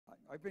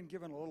I've been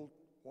given a little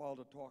while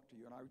to talk to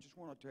you, and I just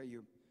want to tell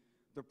you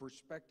the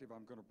perspective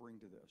I'm going to bring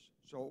to this.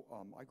 So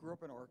I grew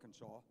up in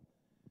Arkansas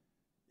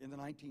in the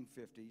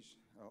 1950s.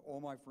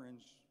 All my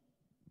friends'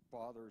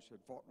 fathers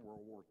had fought in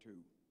World War II,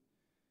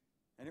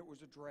 and it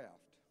was a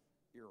draft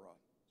era.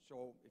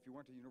 So if you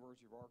went to the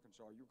University of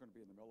Arkansas, you were going to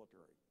be in the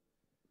military.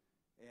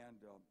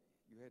 And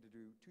you had to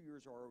do 2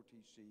 years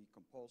ROTC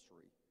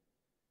compulsory.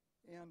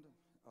 And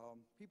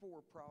people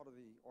were proud of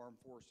the armed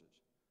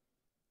forces.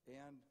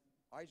 And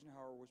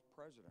Eisenhower was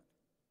president,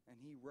 and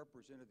he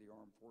represented the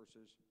armed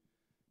forces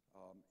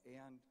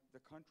and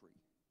the country.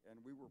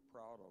 And we were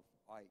proud of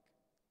Ike.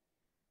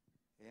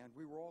 And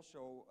we were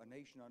also a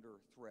nation under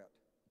threat.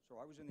 So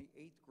I was in the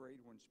 8th grade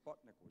when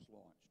Sputnik was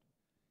launched.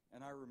 And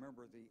I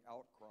remember the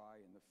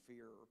outcry and the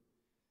fear.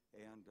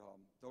 And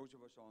those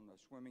of us on the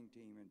swimming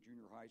team in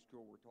junior high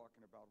school were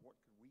talking about what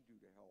could we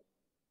do to help.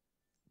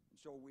 And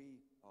so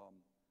we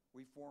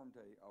formed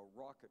a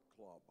rocket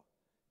club.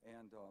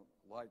 And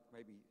like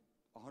maybe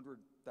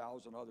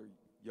 100,000 other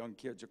young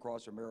kids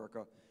across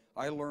America,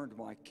 I learned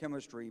my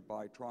chemistry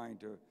by trying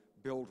to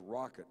build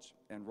rockets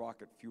and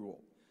rocket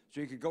fuel.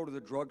 So you could go to the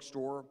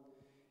drugstore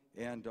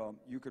and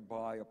you could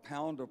buy a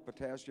pound of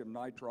potassium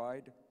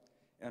nitride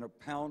and a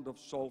pound of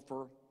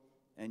sulfur,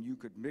 and you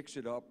could mix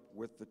it up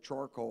with the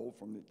charcoal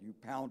you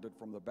pounded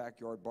from the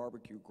backyard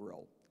barbecue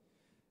grill.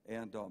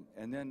 And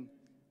then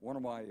one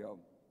of my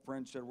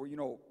friends said, well, you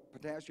know,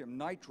 potassium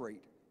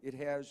nitrate, it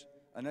has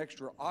an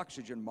extra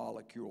oxygen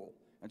molecule,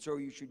 and so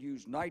you should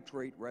use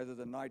nitrate rather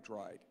than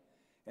nitride.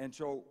 And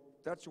so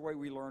that's the way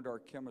we learned our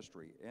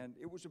chemistry, and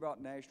it was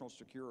about national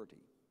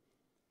security.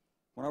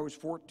 When I was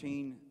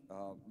 14,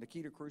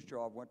 Nikita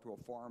Khrushchev went to a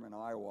farm in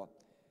Iowa,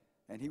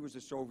 and he was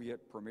a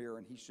Soviet premier,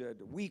 and he said,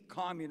 "We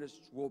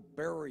communists will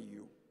bury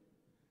you."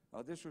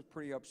 This was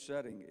pretty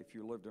upsetting if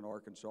you lived in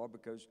Arkansas,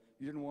 because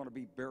you didn't want to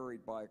be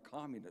buried by a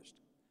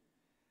communist.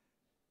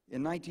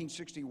 In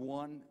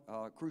 1961,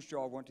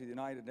 Khrushchev went to the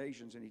United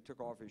Nations, and he took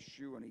off his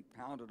shoe and he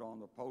pounded on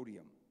the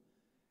podium.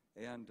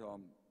 And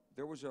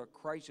there was a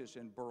crisis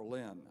in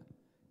Berlin,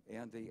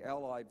 and the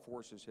Allied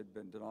forces had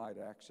been denied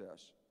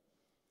access.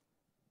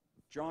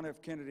 John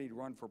F. Kennedy had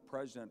run for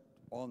president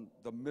on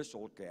the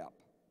missile gap,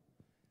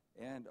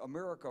 and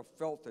America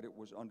felt that it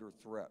was under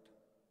threat.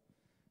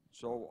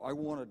 So I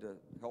wanted to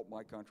help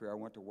my country. I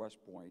went to West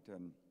Point,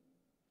 and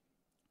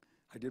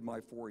I did my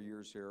 4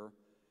 years here,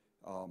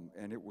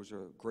 and it was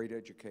a great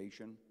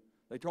education.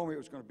 They told me it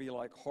was going to be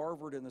like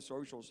Harvard in the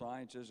social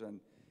sciences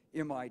and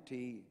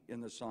MIT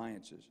in the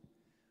sciences.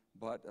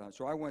 But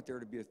so I went there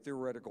to be a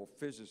theoretical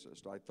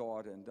physicist, I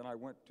thought, and then I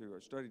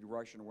studied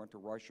Russian and went to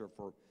Russia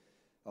for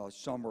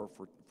summer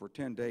for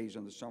 10 days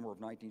in the summer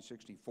of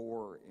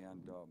 1964,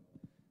 and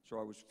so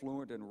I was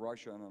fluent in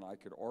Russian, and I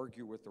could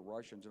argue with the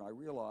Russians, and I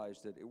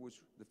realized that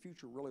the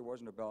future really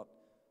wasn't about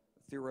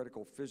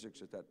theoretical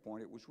physics at that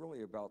point. It was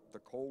really about the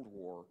Cold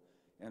War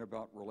and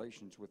about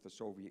relations with the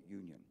Soviet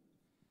Union.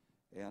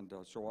 And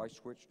so I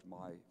switched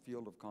my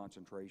field of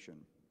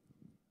concentration.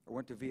 I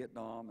went to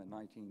Vietnam in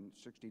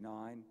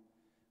 1969.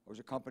 I was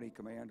a company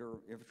commander,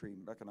 infantry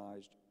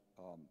mechanized,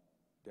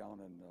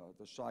 down in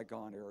the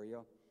Saigon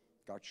area.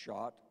 Got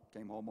shot,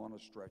 came home on a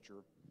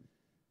stretcher,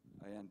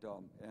 and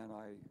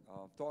I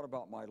thought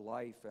about my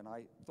life, and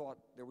I thought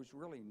there was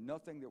really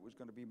nothing that was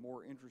going to be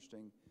more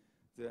interesting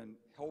than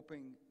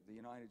helping the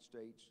United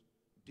States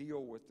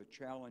deal with the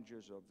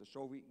challenges of the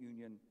Soviet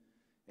Union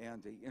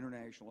and the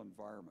international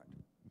environment.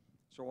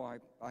 So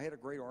I had a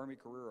great Army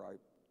career. I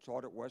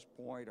taught at West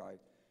Point. I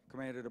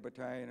commanded a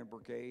battalion and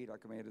brigade. I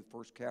commanded the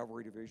 1st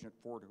Cavalry Division at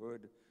Fort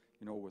Hood,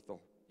 you know, with the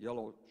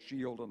yellow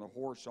shield and the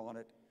horse on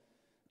it.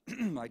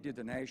 I did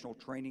the National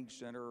Training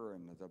Center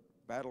and the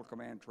Battle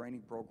Command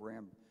Training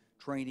Program,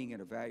 training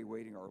and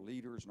evaluating our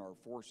leaders and our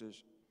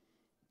forces.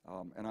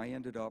 And I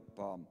ended up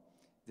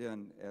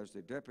then as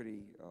the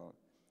deputy,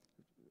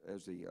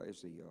 as the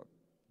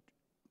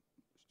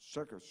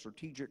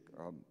strategic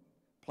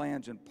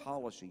plans and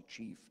policy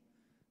chief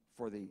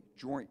for the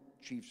Joint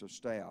Chiefs of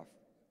Staff,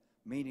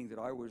 meaning that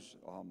I was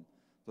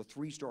the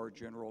 3-star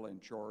general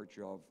in charge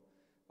of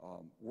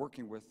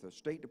working with the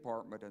State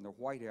Department and the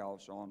White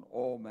House on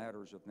all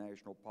matters of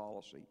national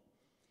policy.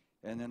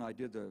 And then I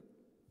did the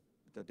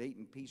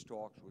Dayton peace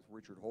talks with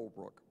Richard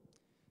Holbrooke.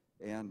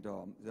 And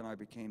then I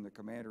became the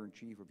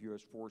Commander-in-Chief of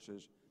U.S.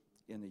 Forces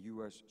in the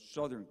U.S.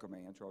 Southern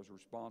Command, so I was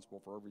responsible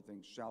for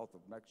everything south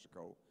of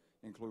Mexico,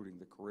 including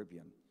the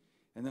Caribbean.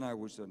 And then I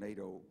was the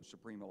NATO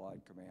Supreme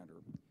Allied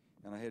Commander.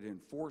 And I had to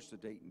enforce the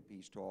Dayton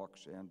peace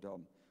talks, and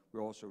we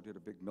also did a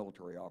big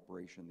military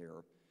operation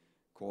there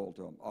called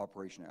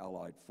Operation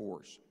Allied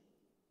Force.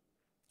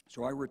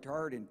 So I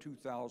retired in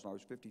 2000. I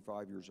was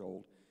 55 years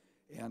old,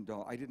 and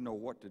I didn't know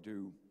what to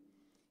do.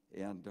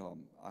 And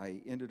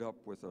I ended up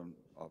with a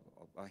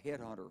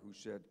headhunter who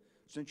said,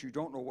 since you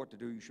don't know what to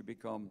do, you should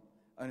become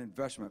an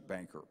investment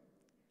banker.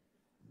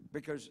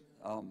 Because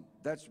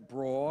that's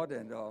broad,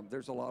 and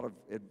there's a lot of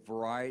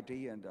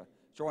variety. And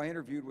so I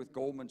interviewed with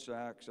Goldman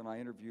Sachs, and I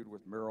interviewed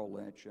with Merrill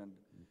Lynch,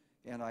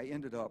 and I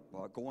ended up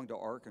going to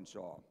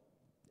Arkansas.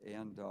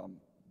 And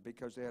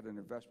because they had an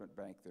investment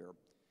bank there.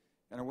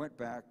 And I went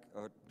back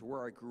to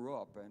where I grew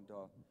up, and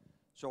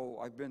so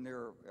I've been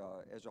there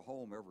as a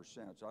home ever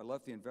since. I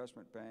left the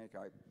investment bank.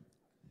 I'm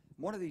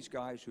one of these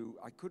guys who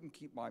I couldn't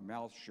keep my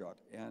mouth shut,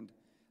 and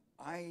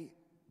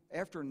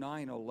after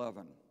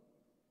 9/11,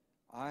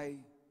 I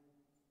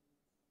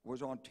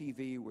was on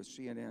TV with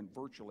CNN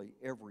virtually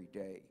every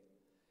day.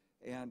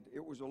 And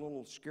it was a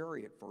little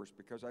scary at first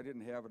because I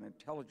didn't have an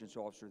intelligence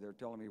officer there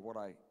telling me what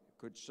I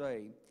could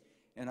say,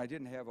 and I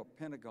didn't have a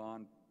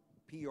Pentagon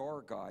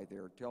PR guy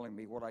there telling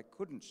me what I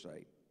couldn't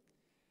say.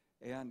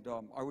 And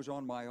I was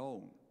on my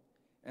own.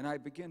 And I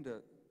began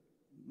to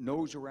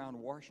nose around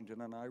Washington,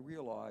 and I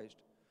realized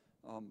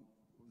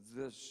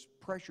this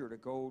pressure to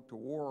go to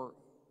war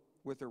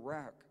with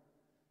Iraq,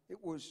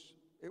 it was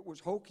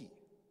hokey.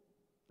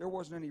 There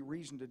wasn't any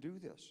reason to do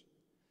this.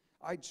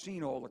 I'd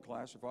seen all the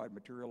classified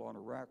material on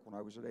Iraq when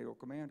I was a NATO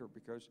commander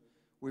because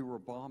we were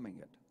bombing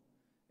it.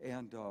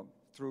 And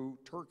through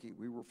Turkey,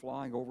 we were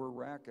flying over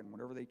Iraq, and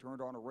whenever they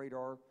turned on a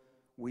radar,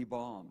 we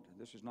bombed.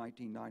 This is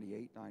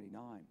 1998,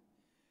 99.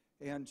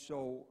 And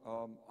so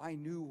I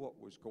knew what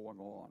was going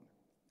on,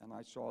 and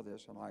I saw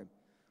this, and I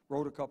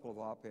wrote a couple of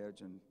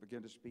op-eds and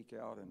began to speak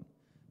out. And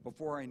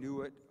before I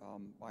knew it,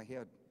 I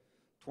had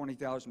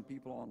 20,000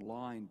 people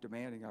online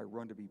demanding I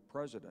run to be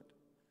president.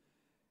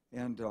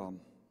 And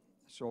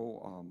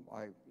so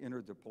I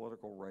entered the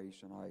political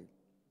race, and I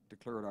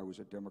declared I was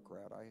a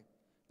Democrat.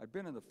 I'd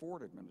been in the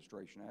Ford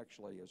administration,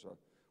 actually, as a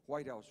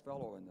White House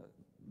fellow in the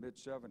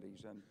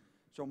mid-'70s, and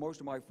so most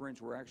of my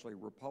friends were actually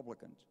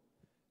Republicans.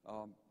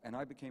 And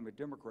I became a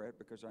Democrat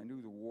because I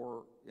knew the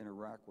war in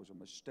Iraq was a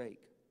mistake.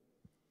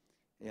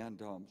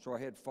 And so I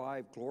had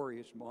 5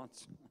 glorious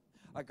months.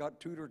 I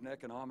got tutored in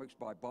economics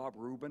by Bob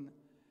Rubin,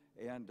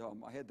 and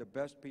I had the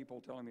best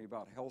people telling me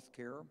about health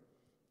care.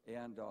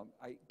 And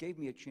it gave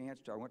me a chance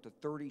I went to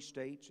 30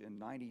 states in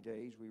 90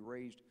 days. We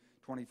raised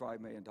 $25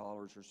 million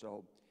or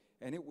so.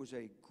 And it was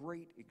a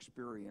great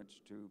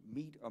experience to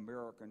meet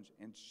Americans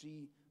and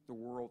see the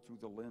world through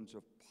the lens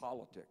of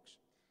politics.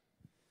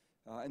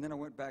 And then I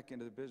went back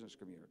into the business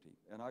community.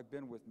 And I've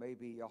been with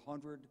maybe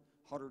 100,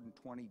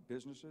 120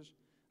 businesses.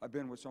 I've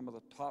been with some of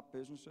the top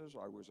businesses.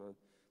 I was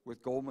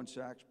with Goldman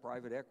Sachs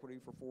private equity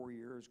for 4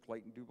 years,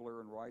 Clayton, Dubilier,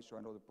 and Rice, so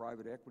I know the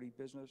private equity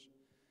business.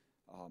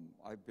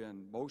 I've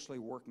been mostly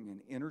working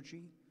in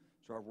energy,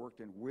 so I've worked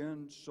in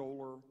wind,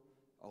 solar,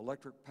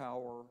 electric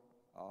power,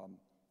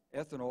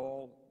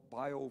 ethanol,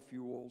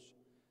 biofuels,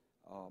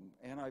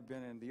 and I've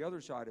been in the other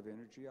side of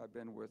energy. I've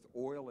been with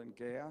oil and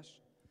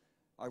gas.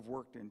 I've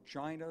worked in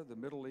China, the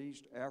Middle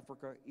East,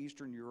 Africa,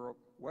 Eastern Europe,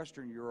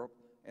 Western Europe,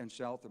 and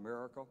South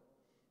America,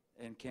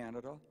 and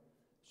Canada.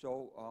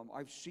 So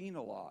I've seen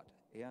a lot,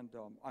 and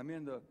I'm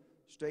in the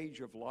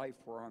stage of life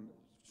where I'm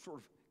sort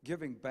of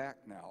giving back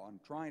now. I'm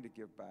trying to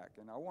give back,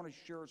 and I want to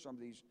share some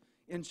of these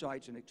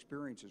insights and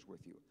experiences with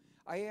you.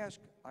 I asked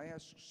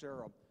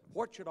Sarah,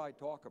 what should I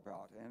talk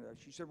about? And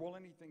she said, well,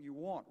 anything you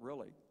want,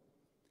 really.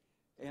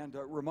 And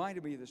it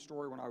reminded me of the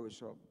story when I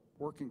was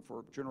working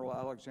for General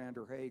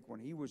Alexander Haig when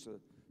he was the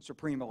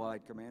Supreme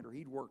Allied Commander.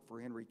 He'd worked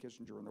for Henry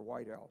Kissinger in the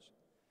White House.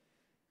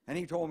 And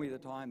he told me the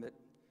time that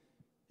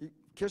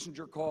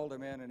Kissinger called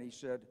him in and he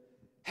said,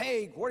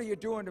 Haig, what are you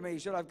doing to me? He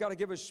said, I've got to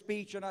give a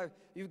speech, and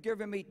you've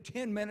given me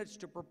 10 minutes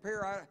to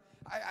prepare.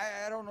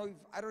 I don't know.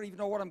 I don't even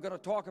know what I'm going to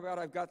talk about.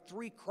 I've got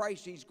 3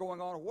 crises going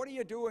on. What are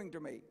you doing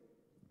to me?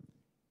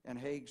 And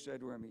Haig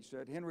said to him, he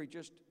said, Henry,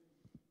 just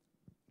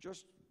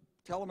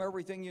tell him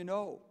everything you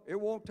know. It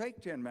won't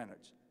take 10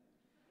 minutes.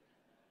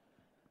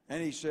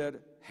 And he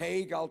said,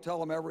 Haig, I'll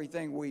tell him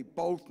everything we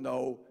both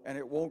know, and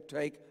it won't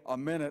take a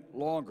minute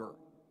longer.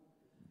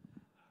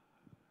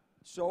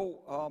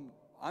 So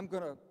I'm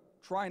going to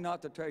try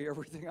not to tell you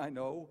everything I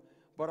know,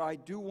 but I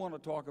do want to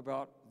talk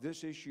about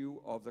this issue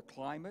of the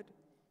climate,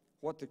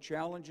 what the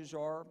challenges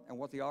are, and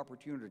what the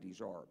opportunities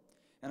are.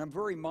 And I'm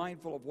very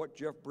mindful of what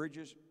Jeff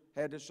Bridges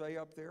had to say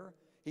up there.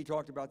 He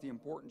talked about the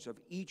importance of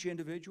each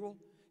individual.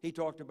 He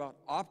talked about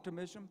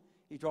optimism.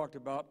 He talked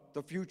about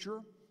the future.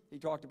 He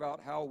talked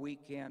about how we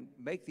can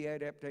make the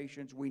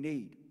adaptations we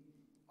need.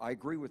 I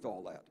agree with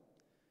all that.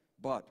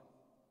 But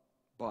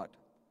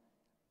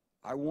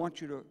I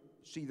want you to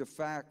see the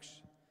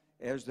facts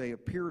as they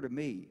appear to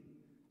me.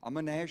 I'm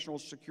a national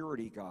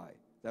security guy.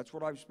 That's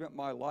what I've spent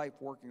my life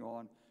working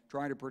on,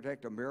 trying to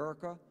protect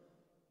America,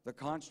 the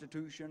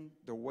Constitution,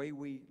 the way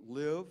we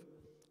live,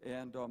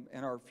 and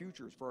our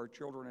futures for our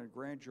children and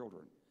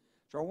grandchildren.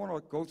 So I want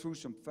to go through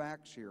some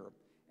facts here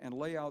and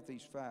lay out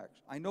these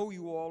facts. I know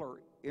you all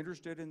are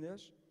interested in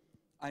this.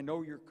 I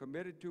know you're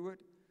committed to it,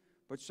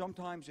 but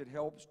sometimes it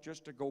helps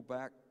just to go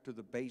back to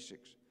the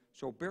basics.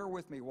 So bear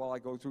with me while I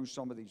go through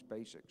some of these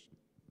basics.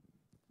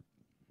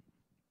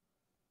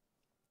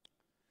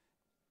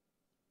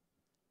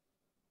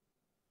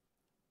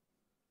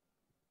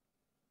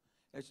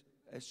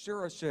 As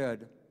Sarah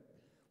said,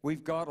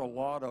 we've got a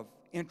lot of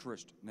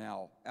interest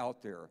now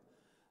out there.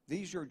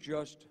 These are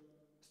just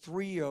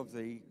 3 of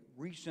the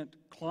recent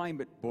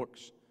climate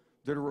books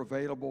that are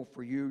available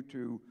for you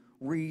to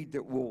read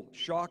that will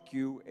shock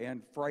you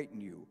and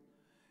frighten you.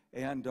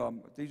 And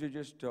these are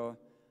just,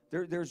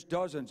 there's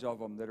dozens of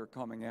them that are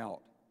coming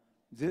out.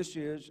 This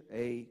is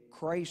a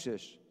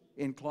crisis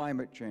in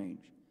climate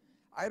change.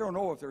 I don't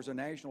know if there's a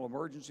national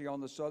emergency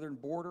on the southern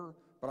border,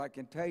 but I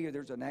can tell you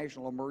there's a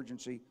national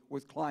emergency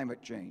with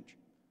climate change.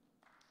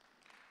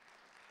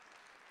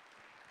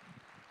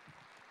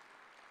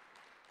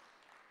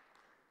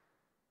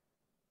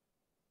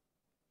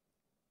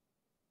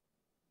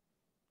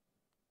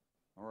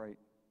 All right,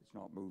 it's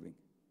not moving.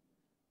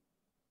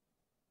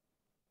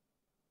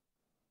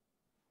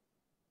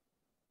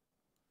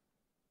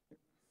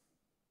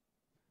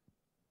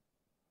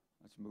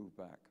 Let's move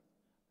back.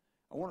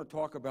 I want to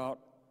talk about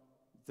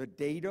the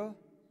data,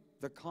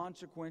 the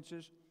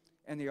consequences,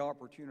 and the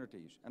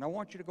opportunities. And I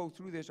want you to go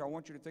through this. I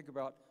want you to think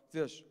about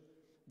this.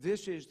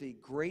 This is the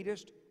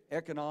greatest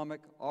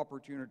economic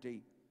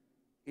opportunity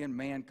in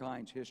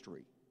mankind's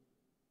history.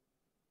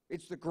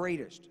 It's the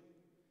greatest.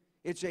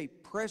 It's a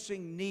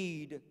pressing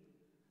need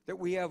that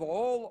we have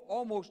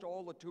almost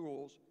all the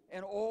tools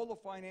and all the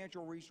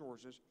financial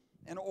resources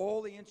and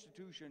all the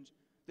institutions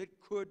that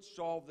could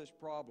solve this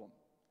problem.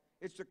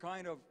 It's the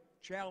kind of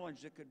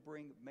challenge that could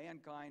bring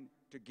mankind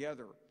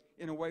together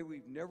in a way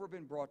we've never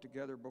been brought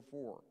together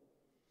before.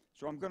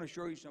 So I'm going to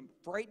show you some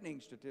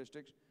frightening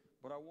statistics,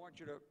 but I want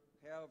you to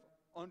have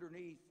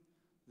underneath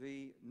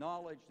the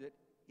knowledge that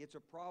it's a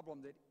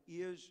problem that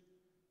is,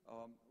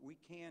 we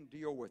can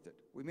deal with it.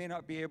 We may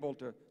not be able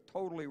to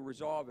totally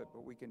resolve it,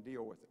 but we can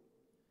deal with it.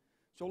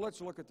 So let's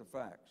look at the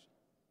facts.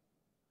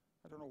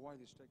 I don't know why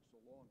this takes so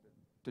long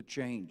to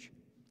change.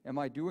 Am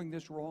I doing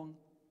this wrong?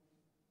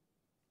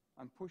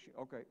 I'm pushing,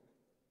 okay.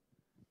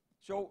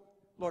 So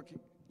look,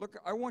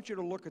 I want you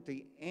to look at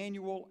the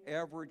annual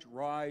average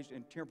rise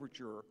in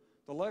temperature.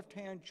 The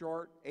left-hand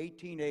chart,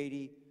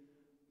 1880.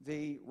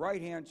 The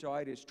right-hand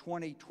side is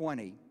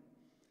 2020.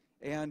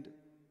 And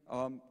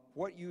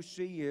what you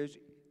see is,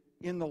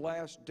 in the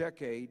last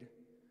decade,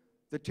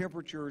 the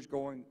temperature is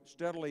going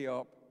steadily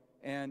up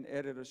and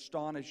at an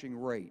astonishing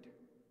rate.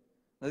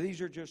 Now,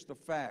 these are just the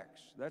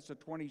facts. That's the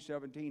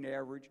 2017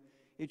 average.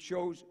 It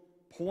shows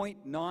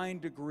 0.9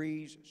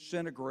 degrees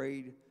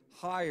centigrade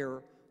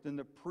higher than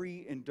the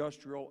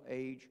pre-industrial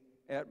age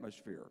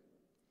atmosphere.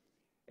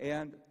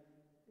 And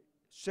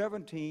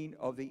 17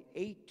 of the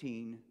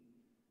 18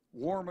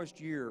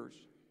 warmest years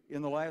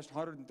in the last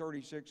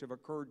 136 have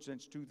occurred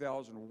since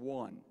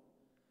 2001.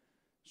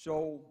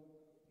 So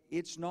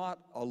it's not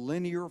a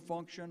linear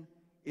function.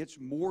 It's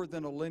more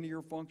than a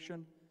linear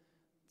function.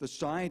 The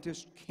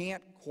scientists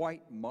can't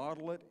quite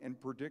model it and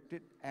predict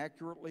it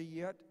accurately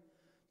yet,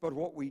 but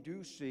what we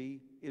do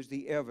see is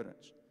the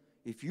evidence.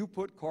 If you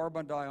put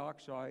carbon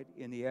dioxide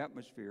in the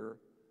atmosphere,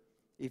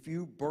 if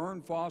you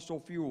burn fossil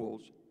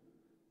fuels,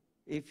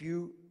 if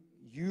you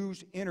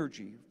use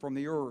energy from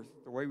the earth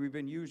the way we've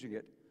been using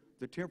it,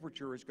 the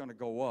temperature is going to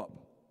go up.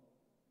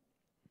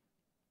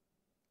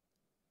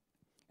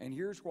 And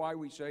here's why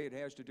we say it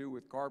has to do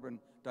with carbon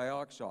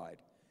dioxide.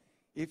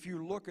 If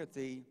you look at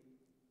the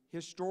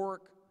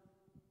historic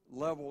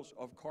levels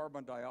of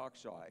carbon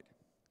dioxide,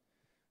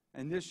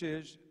 and this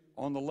is,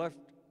 on the left,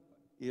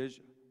 is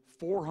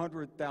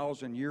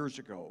 400,000 years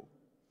ago,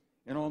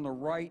 and on the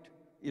right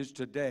is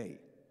today.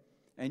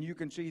 And you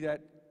can see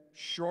that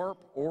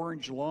sharp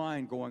orange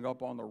line going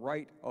up on the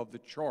right of the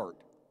chart.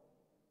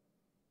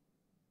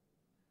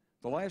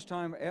 The last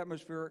time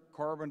atmospheric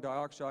carbon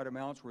dioxide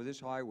amounts were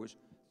this high was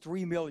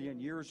 3 million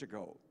years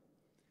ago,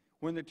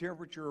 when the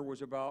temperature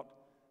was about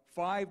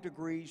 5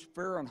 degrees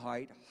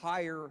Fahrenheit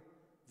higher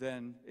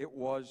than it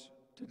was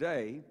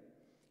today,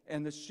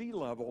 and the sea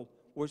level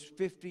was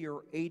 50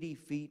 or 80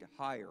 feet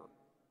higher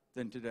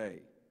than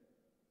today.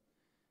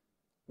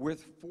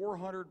 With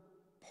 400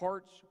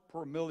 parts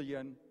per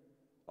million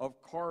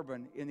of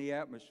carbon in the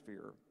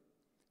atmosphere,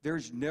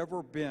 there's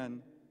never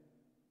been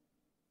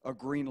a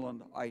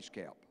Greenland ice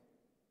cap.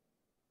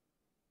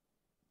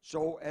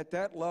 So at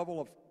that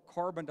level of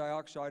carbon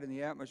dioxide in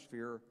the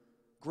atmosphere,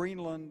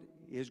 Greenland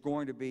is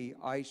going to be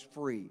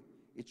ice-free.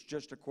 It's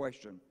just a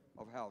question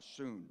of how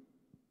soon.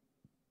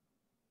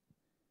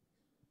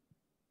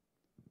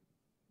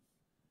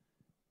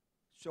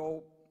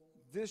 So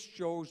this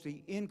shows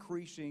the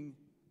increasing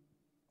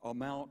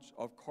amounts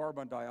of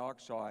carbon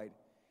dioxide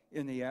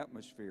in the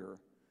atmosphere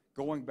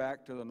going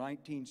back to the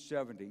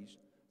 1970s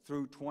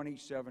through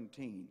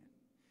 2017.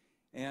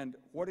 And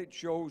what it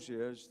shows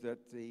is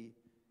that the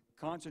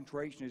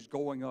concentration is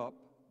going up,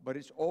 but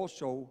it's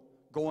also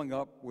going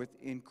up with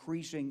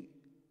increasing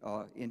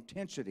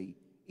intensity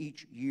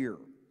each year.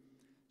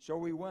 So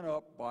we went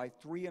up by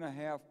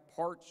 3.5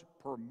 parts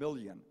per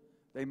million.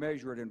 They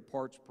measure it in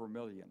parts per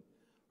million.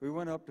 We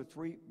went up to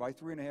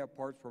 3.5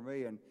 parts per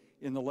million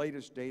in the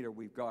latest data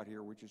we've got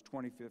here, which is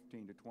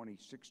 2015 to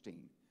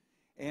 2016.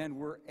 And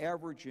we're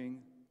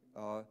averaging,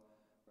 the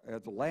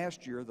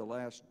last year, the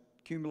last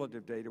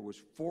cumulative data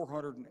was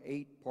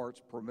 408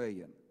 parts per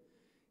million.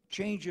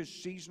 Changes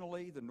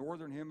seasonally. The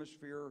northern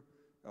hemisphere,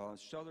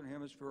 southern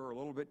hemisphere are a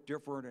little bit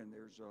different, and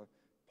there's a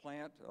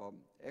plant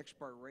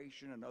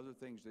expiration and other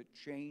things that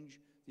change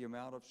the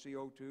amount of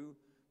CO2.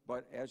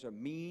 But as a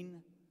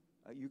mean,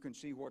 you can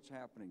see what's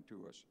happening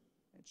to us.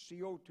 And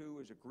CO2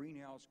 is a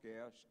greenhouse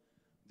gas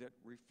that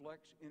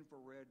reflects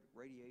infrared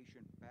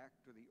radiation back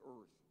to the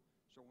Earth.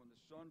 So when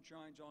the sun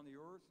shines on the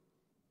Earth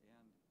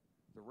and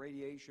the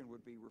radiation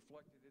would be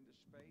reflected into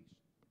space,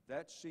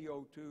 that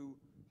CO2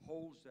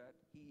 holds that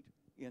heat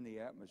in the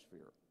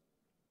atmosphere.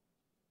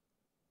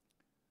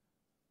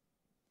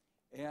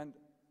 And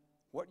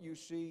what you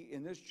see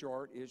in this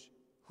chart is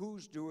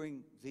who's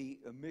doing the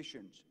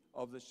emissions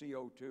of the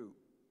CO2.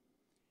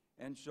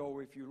 And so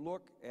if you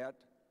look at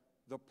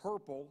the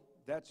purple,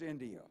 that's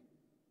India.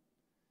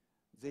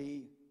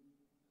 The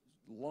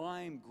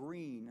lime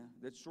green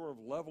that's sort of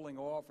leveling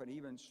off and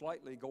even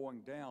slightly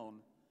going down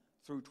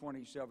through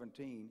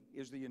 2017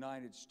 is the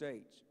United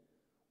States.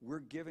 We're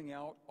giving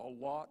out a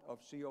lot of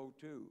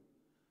CO2.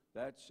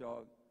 That's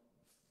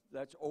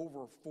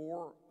over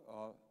 4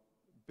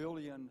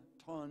 billion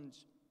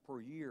tons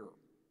per year.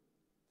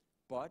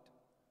 But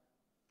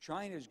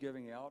China's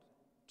giving out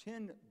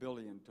 10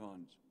 billion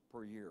tons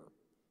per year,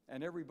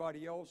 and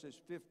everybody else is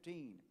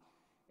 15.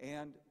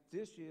 And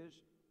this is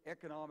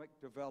economic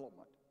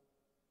development.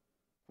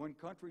 When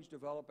countries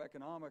develop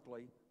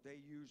economically,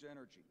 they use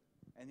energy,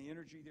 and the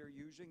energy they're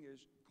using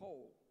is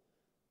coal.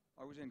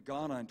 I was in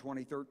Ghana in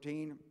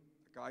 2013.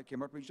 A guy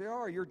came up to me and said,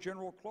 "Oh, you're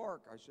General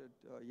Clark." I said,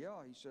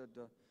 "Yeah." He said,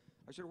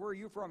 I said, "Where are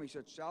you from?" He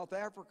said, "South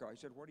Africa." I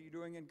said, "What are you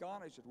doing in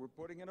Ghana?" He said, "We're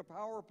putting in a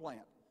power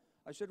plant."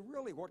 I said,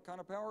 "Really? What kind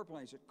of power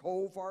plant?" He said,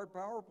 "Coal-fired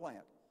power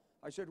plant."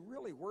 I said,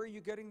 "Really? Where are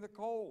you getting the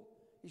coal?"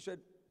 He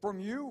said, "From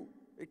you.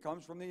 It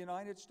comes from the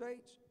United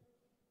States."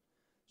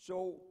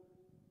 So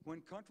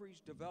when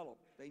countries develop,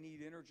 they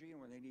need energy,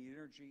 and when they need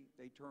energy,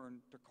 they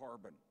turn to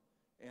carbon.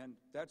 And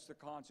that's the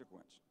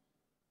consequence.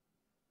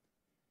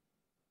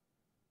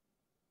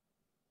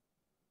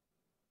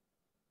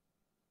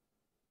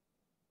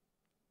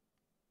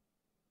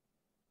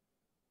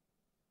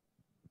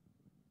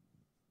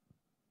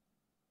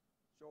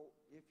 So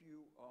if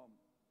you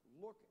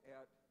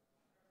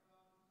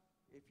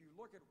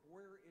look at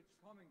where it's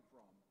coming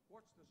from,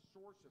 what's the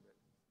source of it?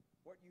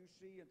 What you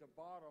see at the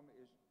bottom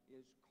is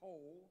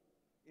coal.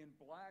 In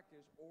black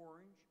is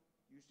orange.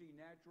 You see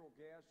natural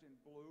gas in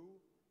blue,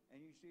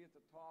 and you see at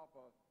the top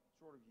a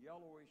sort of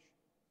yellowish.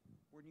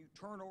 When you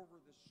turn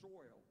over the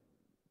soil,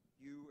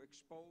 you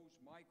expose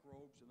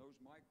microbes, and those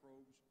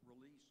microbes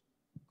release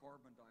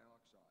carbon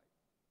dioxide.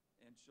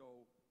 And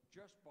so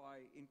just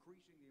by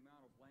increasing the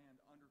amount of land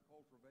under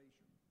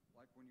cultivation,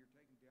 like when you're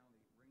taking down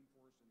the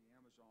rainforest in the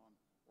Amazon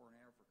or in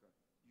Africa,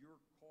 you're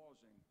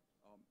causing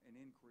an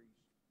increase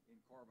in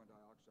carbon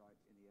dioxide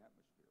in the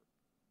atmosphere.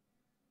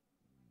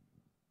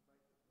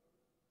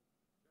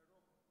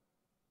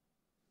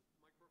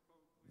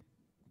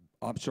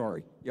 I'm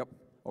sorry. Yep.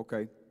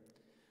 Okay.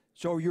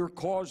 So you're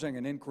causing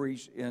an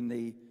increase in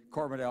the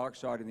carbon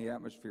dioxide in the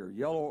atmosphere.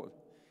 Yellow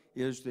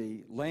is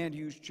the land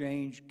use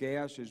change.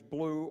 Gas is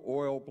blue.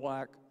 Oil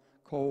black.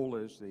 Coal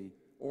is the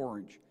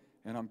orange.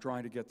 And I'm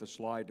trying to get the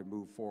slide to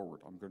move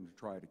forward. I'm going to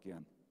try it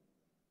again.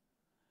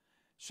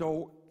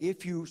 So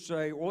if you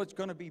say, well, it's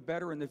going to be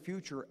better in the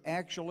future,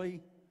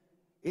 actually,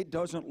 it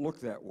doesn't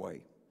look that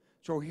way.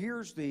 So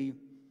here's the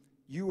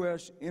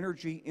U.S.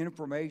 Energy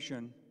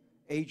Information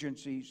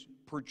Agency's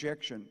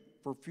projection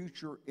for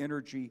future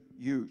energy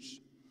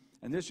use.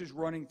 And this is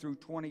running through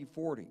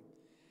 2040.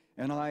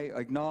 And I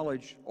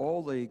acknowledge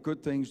all the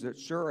good things that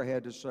Sarah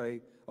had to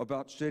say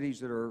about cities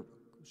that are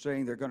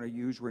saying they're going to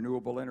use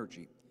renewable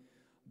energy.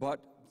 But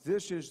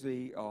this is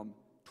the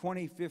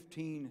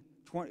 2015,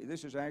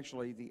 this is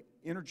actually the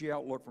energy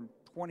outlook from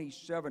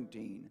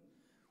 2017,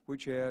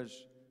 which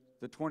has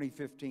the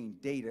 2015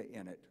 data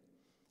in it.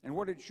 And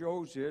what it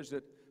shows is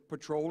that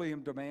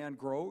petroleum demand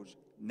grows,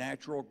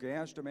 natural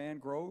gas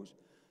demand grows,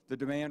 the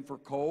demand for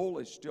coal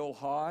is still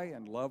high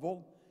and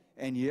level,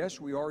 and yes,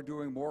 we are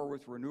doing more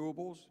with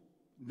renewables,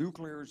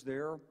 nuclear is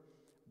there,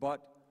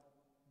 but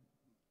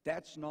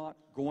that's not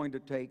going to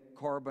take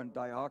carbon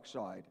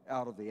dioxide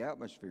out of the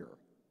atmosphere.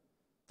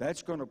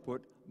 That's going to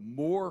put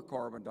more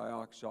carbon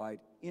dioxide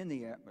in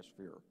the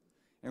atmosphere.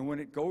 And when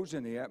it goes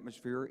in the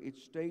atmosphere, it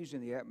stays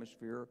in the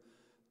atmosphere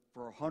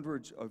for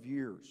hundreds of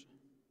years.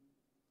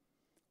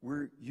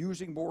 We're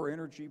using more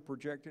energy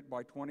projected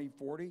by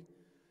 2040,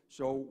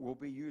 so we'll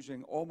be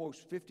using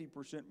almost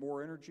 50%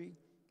 more energy,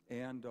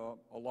 and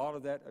a lot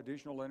of that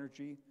additional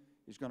energy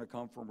is going to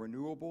come from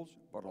renewables,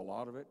 but a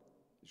lot of it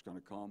is going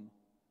to come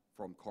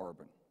from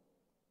carbon.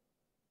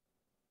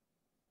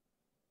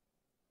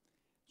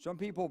 Some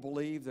people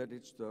believe that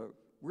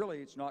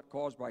really it's not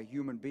caused by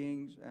human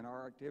beings and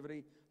our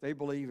activity. They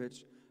believe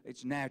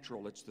it's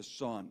natural, it's the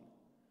sun.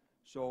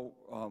 So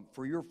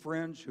for your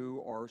friends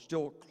who are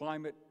still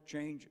climate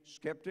change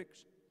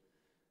skeptics,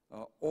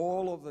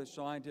 all of the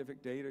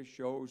scientific data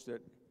shows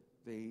that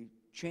the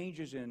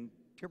changes in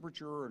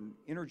temperature and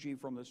energy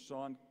from the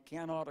sun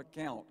cannot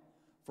account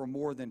for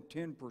more than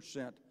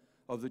 10%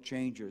 of the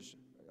changes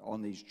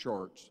on these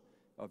charts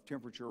of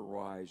temperature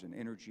rise and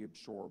energy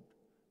absorbed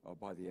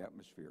by the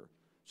atmosphere.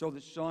 So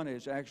the sun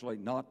is actually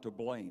not to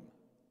blame.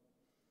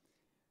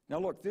 Now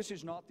look, this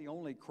is not the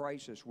only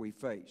crisis we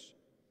face.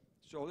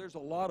 So there's a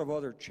lot of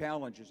other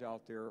challenges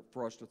out there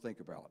for us to think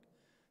about.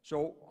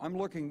 So I'm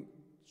looking,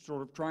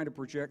 sort of trying to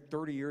project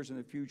 30 years in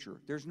the future.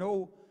 There's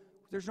no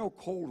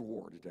Cold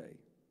War today.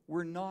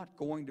 We're not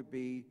going to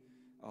be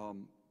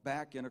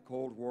back in a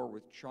Cold War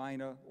with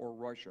China or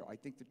Russia. I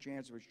think the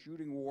chance of a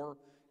shooting war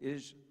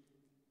it's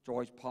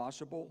always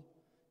possible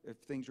if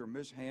things are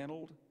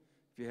mishandled,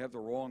 if you have the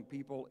wrong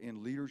people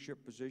in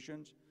leadership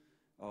positions,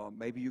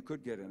 maybe you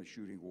could get in a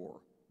shooting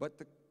war. But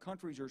the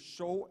countries are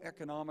so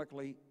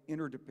economically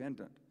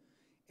interdependent,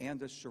 and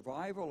the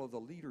survival of the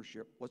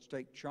leadership, let's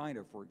take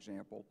China, for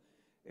example,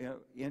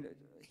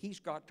 he's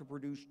got to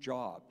produce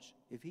jobs.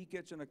 If he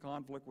gets in a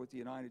conflict with the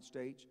United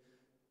States,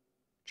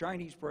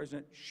 Chinese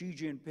President Xi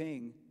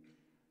Jinping's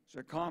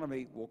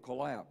economy will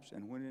collapse.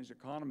 And when his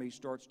economy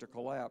starts to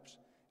collapse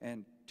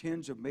and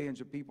tens of millions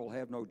of people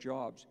have no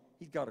jobs,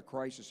 he's got a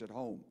crisis at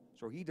home.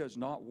 So he does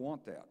not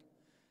want that.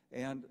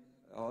 And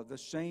the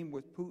same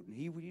with Putin.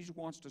 He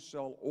wants to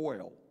sell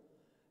oil,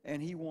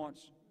 and he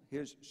wants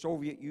his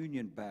Soviet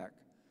Union back.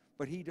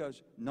 But he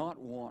does not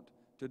want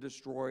to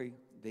destroy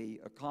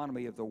the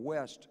economy of the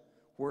West,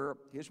 where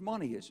his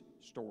money is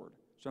stored.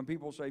 Some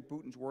people say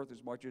Putin's worth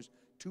as much as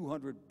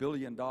 $200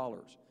 billion,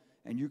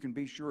 and you can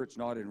be sure it's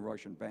not in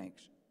Russian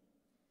banks.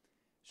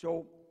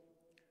 So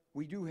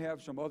we do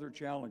have some other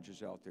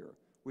challenges out there.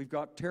 We've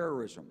got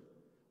terrorism.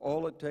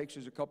 All it takes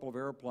is a couple of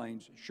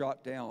airplanes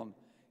shot down,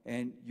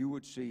 and you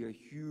would see a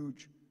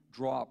huge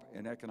drop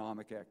in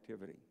economic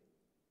activity.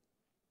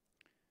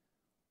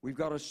 We've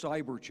got a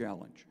cyber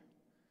challenge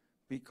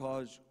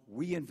because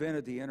we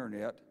invented the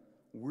internet.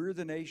 We're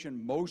the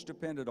nation most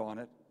dependent on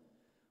it.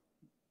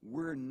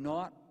 We're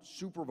not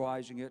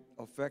supervising it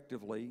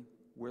effectively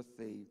with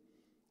the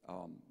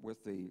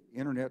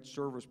internet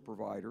service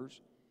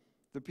providers.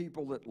 The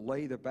people that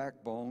lay the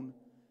backbone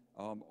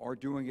are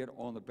doing it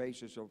on the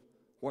basis of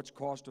what's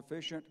cost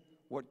efficient,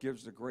 what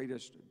gives the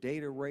greatest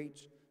data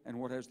rates, and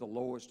what has the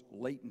lowest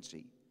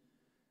latency.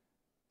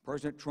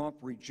 President Trump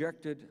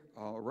rejected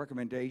a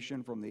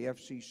recommendation from the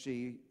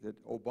FCC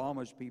that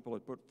Obama's people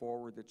had put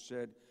forward that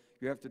said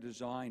you have to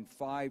design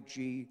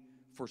 5G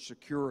for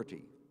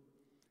security.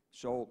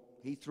 So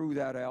he threw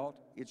that out.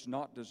 It's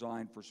not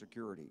designed for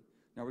security.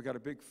 Now we've got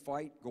a big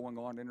fight going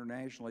on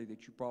internationally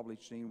that you've probably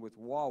seen with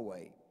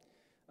Huawei.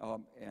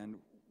 And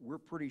we're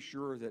pretty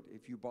sure that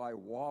if you buy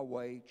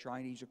Huawei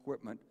Chinese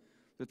equipment,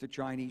 that the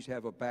Chinese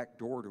have a back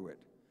door to it.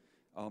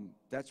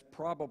 That's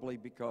probably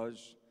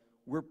because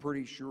we're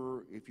pretty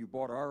sure if you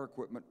bought our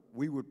equipment,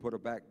 we would put a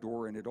back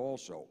door in it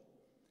also.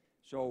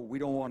 So we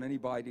don't want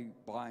anybody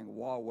buying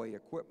Huawei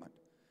equipment.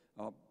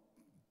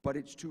 But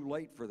it's too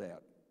late for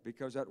that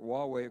because that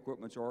Huawei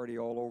equipment's already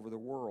all over the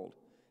world.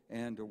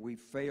 And we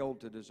failed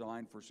to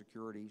design for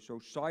security. So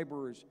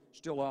cyber is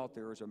still out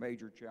there as a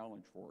major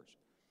challenge for us.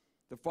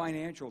 The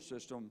financial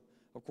system,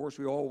 of course,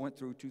 we all went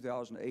through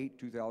 2008,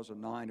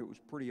 2009. It was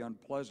pretty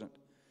unpleasant.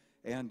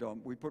 And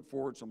we put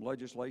forward some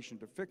legislation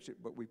to fix it,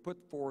 but we put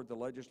forward the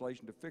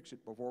legislation to fix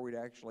it before we'd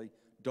actually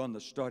done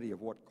the study of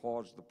what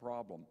caused the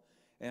problem.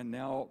 And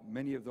now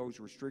many of those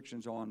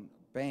restrictions on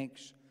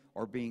banks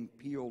are being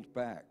peeled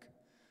back.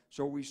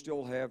 So we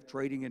still have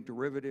trading in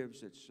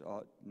derivatives. It's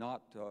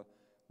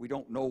we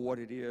don't know what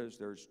it is.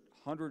 There's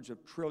hundreds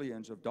of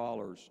trillions of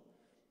dollars,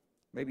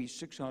 maybe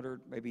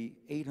 600, maybe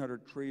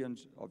 800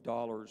 trillions of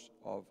dollars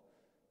of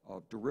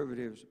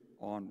derivatives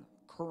on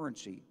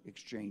currency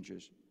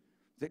exchanges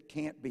that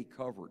can't be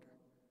covered.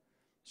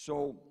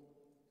 So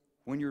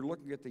when you're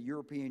looking at the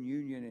European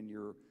Union and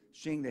you're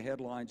seeing the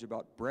headlines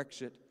about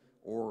Brexit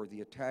or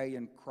the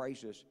Italian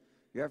crisis,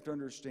 you have to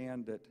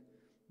understand that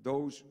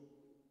those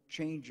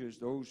changes,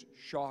 those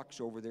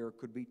shocks over there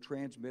could be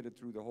transmitted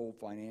through the whole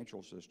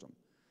financial system.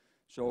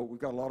 So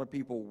we've got a lot of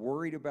people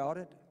worried about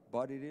it,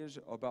 but it is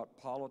about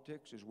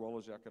politics as well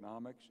as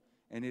economics,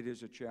 and it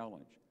is a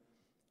challenge.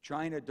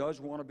 China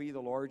does want to be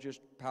the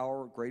largest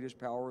power, greatest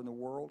power in the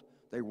world.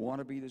 They want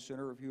to be the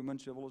center of human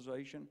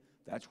civilization.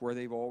 That's where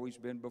they've always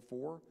been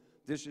before.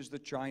 This is the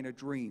China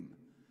dream.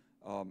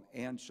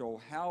 And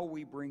so how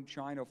we bring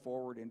China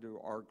forward into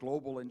our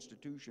global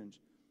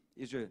institutions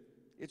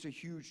it's a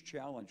huge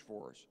challenge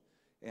for us.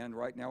 And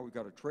right now we've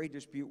got a trade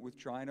dispute with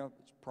China.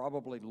 It's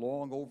probably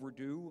long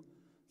overdue.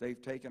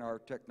 They've taken our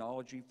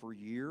technology for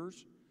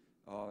years.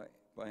 On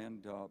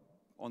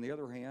the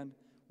other hand,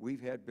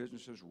 we've had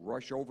businesses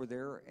rush over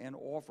there and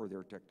offer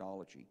their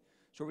technology.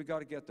 So we've got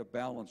to get the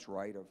balance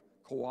right of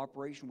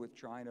cooperation with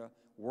China,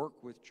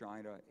 work with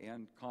China,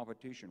 and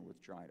competition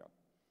with China.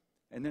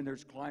 And then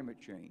there's climate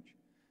change.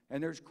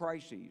 And there's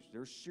crises.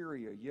 There's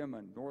Syria,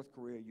 Yemen, North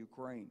Korea,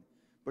 Ukraine.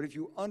 But if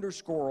you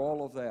underscore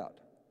all of that,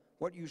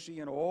 what you see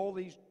in all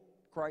these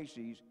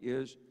crises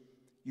is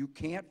you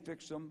can't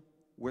fix them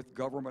with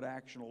government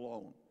action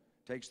alone.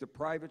 It takes the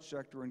private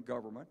sector and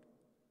government.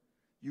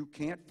 You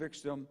can't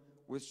fix them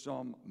with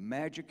some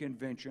magic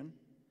invention.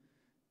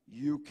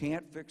 You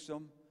can't fix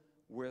them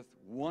with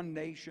one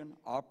nation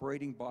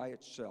operating by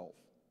itself.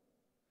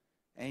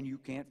 And you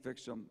can't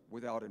fix them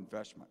without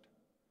investment.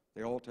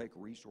 They all take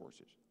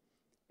resources.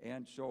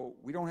 And so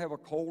we don't have a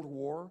Cold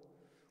War.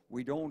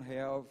 We don't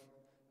have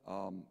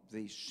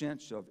the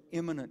sense of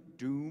imminent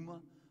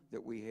doom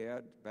that we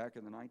had back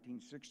in the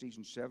 1960s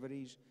and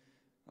 70s.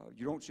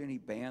 You don't see any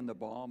ban the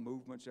bomb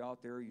movements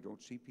out there. You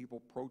don't see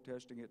people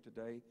protesting it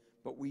today.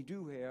 But we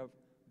do have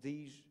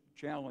these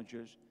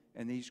challenges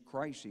and these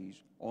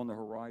crises on the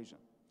horizon.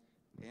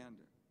 And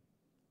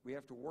we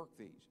have to work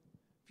these.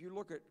 If you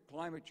look at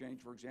climate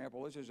change, for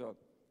example, this is a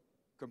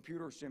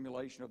computer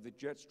simulation of the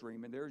jet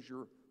stream, and there's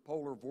your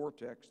polar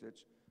vortex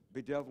that's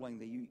bedeviling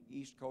the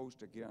East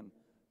Coast again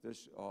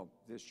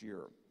this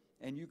year.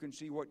 And you can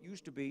see what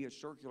used to be a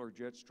circular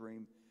jet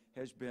stream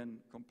has been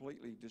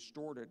completely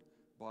distorted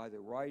by the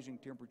rising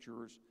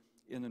temperatures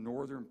in the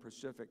northern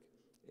Pacific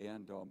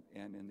and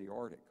in the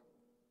Arctic.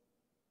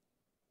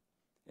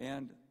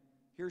 And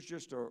here's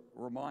just a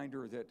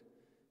reminder that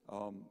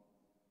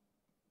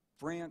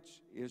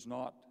France is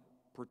not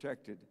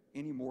protected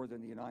any more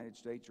than the United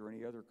States or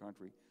any other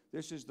country.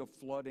 This is the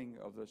flooding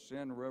of the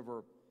Seine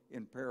River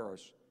in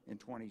Paris in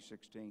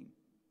 2016.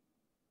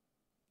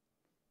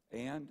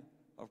 And,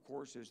 of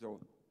course, as the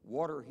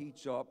water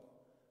heats up,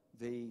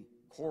 the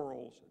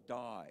corals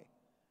die.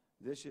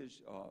 This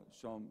is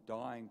some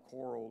dying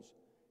corals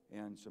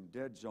and some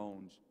dead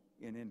zones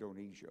in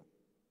Indonesia.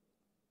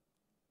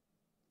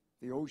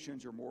 The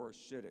oceans are more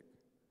acidic.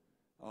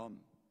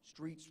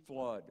 Streets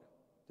flood.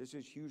 This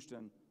is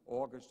Houston,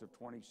 August of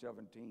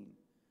 2017,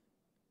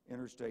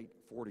 Interstate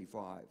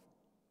 45.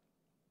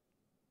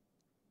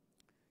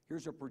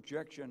 Here's a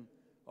projection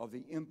of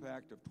the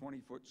impact of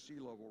 20-foot sea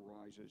level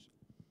rises.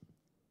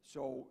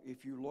 So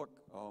if you look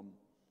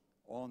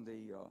on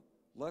the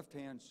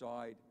left-hand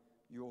side,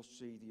 you'll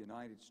see the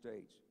United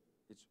States.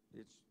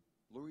 It's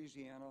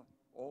Louisiana,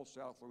 all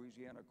South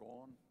Louisiana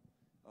gone.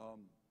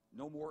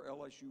 No more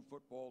LSU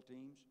football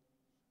teams.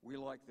 We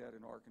like that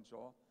in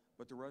Arkansas,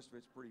 but the rest of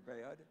it's pretty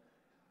bad.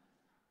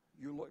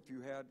 If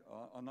you had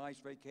a nice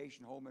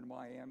vacation home in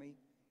Miami,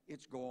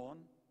 it's gone.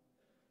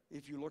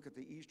 If you look at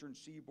the eastern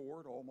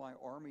seaboard, all my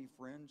Army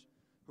friends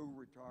who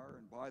retire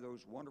and buy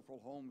those wonderful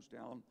homes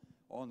down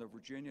on the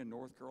Virginia,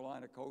 North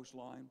Carolina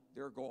coastline,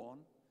 they're gone.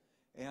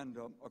 And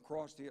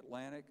across the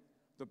Atlantic,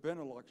 the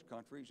Benelux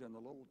countries and the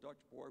little Dutch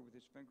boy with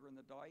his finger in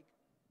the dike,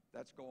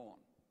 that's gone.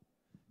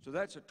 So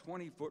that's a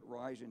 20-foot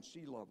rise in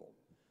sea level.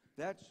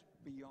 That's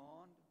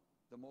beyond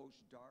the most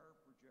dire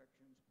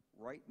projections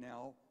right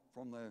now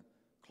from the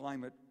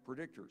climate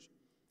predictors.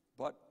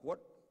 But what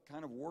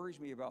kind of worries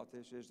me about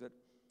this is that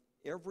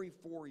every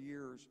 4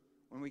 years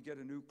when we get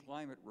a new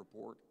climate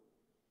report,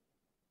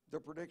 the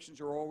predictions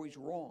are always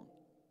wrong.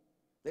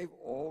 They've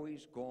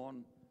always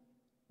gone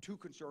too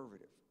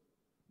conservative.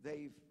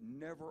 They've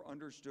never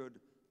understood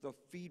the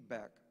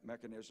feedback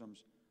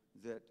mechanisms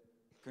that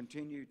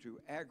continue to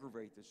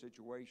aggravate the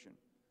situation.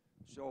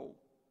 So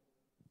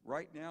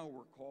right now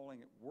we're calling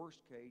it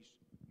worst case,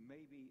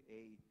 maybe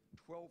a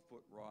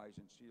 12-foot rise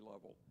in sea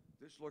level.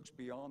 This looks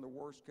beyond the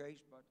worst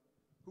case, but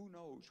who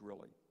knows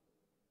really?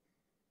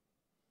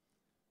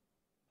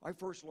 I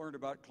first learned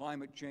about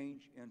climate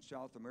change in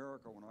South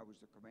America when I was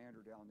the commander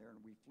down there, and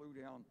we flew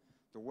down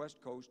the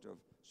west coast of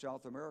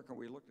South America, and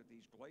we looked at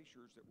these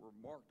glaciers that were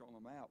marked on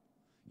the map.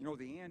 You know,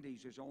 the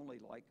Andes is only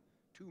like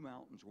 2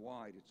 mountains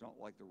wide. It's not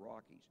like the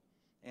Rockies.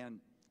 And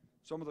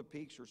some of the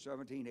peaks are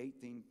 17,000,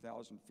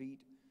 18,000 feet,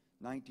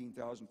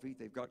 19,000 feet.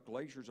 They've got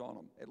glaciers on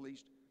them. At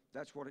least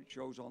that's what it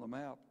shows on the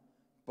map.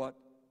 But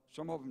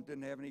some of them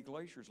didn't have any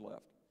glaciers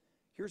left.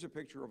 Here's a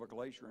picture of a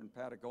glacier in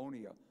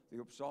Patagonia, the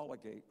Uppsala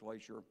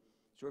Glacier.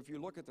 So if you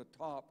look at the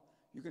top,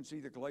 you can see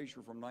the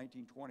glacier from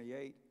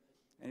 1928.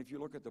 And if you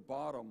look at the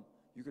bottom,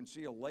 you can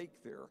see a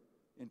lake there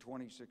in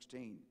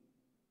 2016.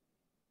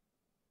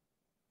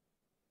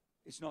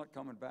 It's not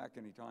coming back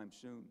anytime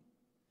soon.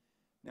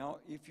 Now,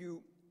 if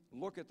you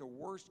look at the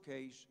worst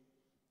case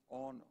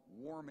on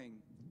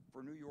warming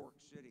for New York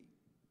City,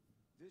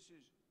 this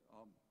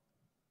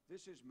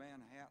is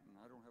Manhattan.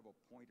 I don't have a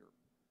pointer.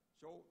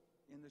 So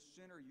in the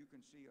center, you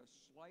can see a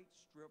slight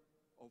strip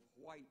of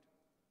white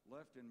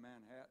left in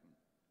Manhattan.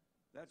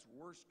 That's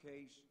worst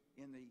case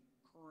in the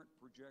current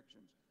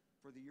projections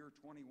for the year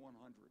 2100.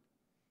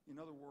 In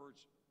other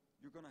words,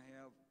 you're going to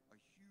have a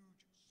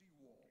huge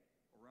seawall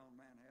around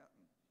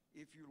Manhattan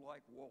if you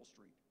like Wall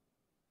Street.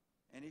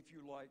 And if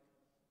you like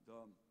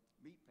the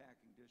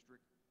meatpacking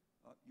district,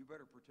 you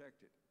better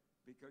protect it,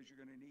 because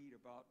you're going to need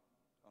about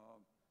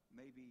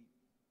maybe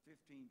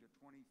 15 to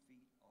 20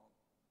 feet of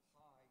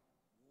high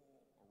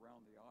wall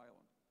around the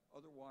island.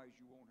 Otherwise,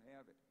 you won't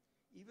have it.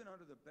 Even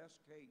under the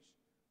best case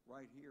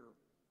right here,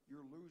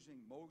 you're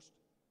losing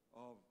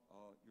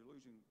you're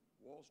losing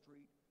Wall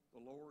Street,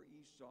 the Lower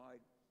East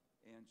Side,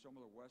 and some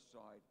of the West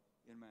Side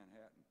in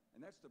Manhattan.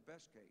 And that's the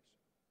best case.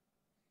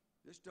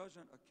 This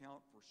doesn't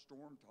account for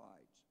storm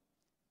tides.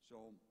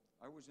 So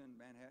I was in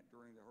Manhattan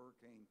during the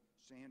Hurricane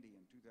Sandy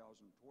in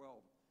 2012,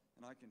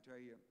 and I can tell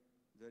you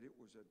that it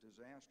was a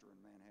disaster in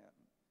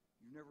Manhattan.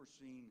 You've never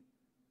seen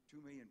 2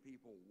 million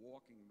people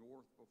walking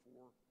north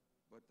before,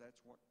 but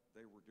that's what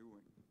they were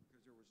doing,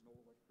 because there was no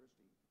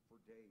electricity for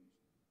days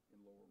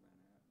in lower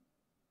Manhattan.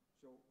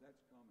 So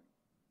that's coming.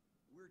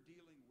 We're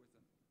dealing with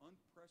an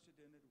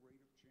unprecedented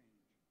rate of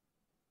change,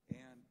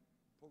 and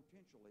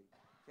potentially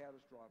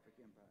catastrophic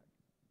impact.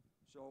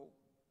 So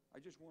I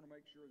just want to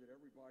make sure that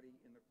everybody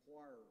in the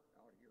choir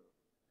out here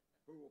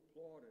who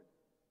applauded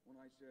when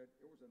I said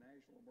it was a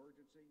national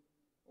emergency,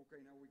 okay,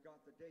 now we got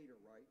the data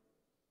right.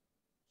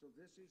 So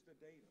this is the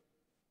data.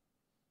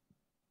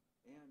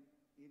 And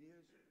it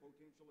is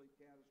potentially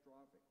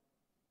catastrophic.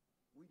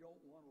 We don't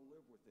want to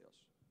live with this.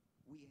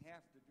 We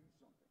have to do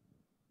something.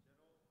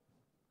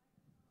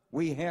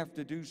 We have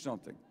to do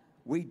something.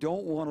 We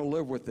don't want to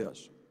live with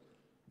this.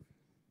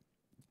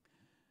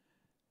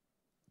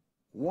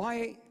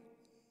 Why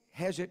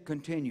has it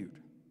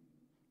continued?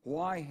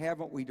 Why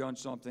haven't we done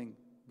something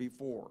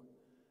before?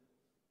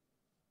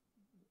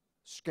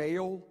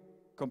 Scale,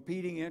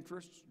 competing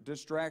interests,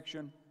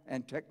 distraction,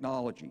 and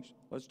technologies.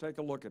 Let's take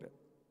a look at it.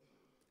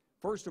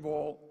 First of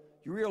all,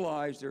 you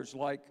realize there's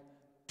like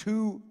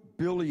 2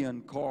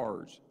 billion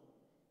cars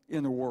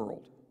in the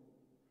world.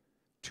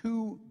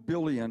 2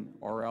 billion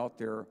are out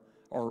there,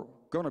 are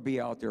going to be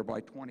out there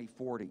by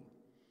 2040.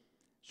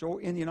 So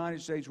in the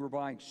United States, we're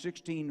buying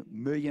 16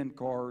 million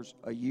cars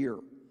a year.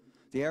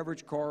 The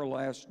average car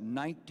lasts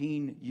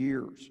 19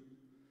 years.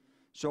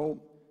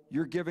 So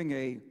you're giving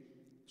a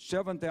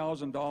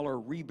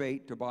 $7,000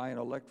 rebate to buy an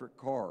electric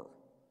car.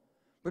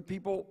 But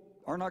people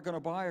are not going to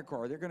buy a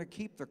car. They're going to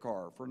keep the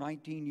car for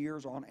 19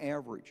 years on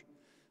average.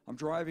 I'm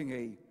driving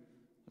a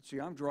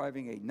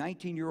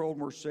 19-year-old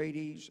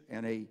Mercedes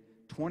and a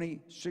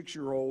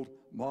 26-year-old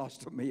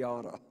Mazda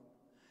Miata.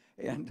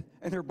 And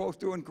they're both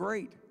doing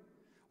great.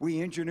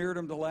 We engineered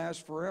them to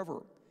last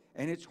forever.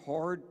 And it's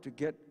hard to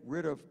get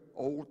rid of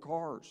old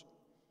cars.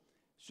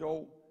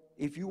 So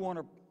if you want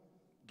to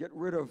get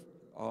rid of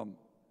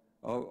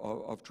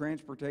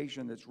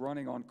transportation that's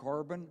running on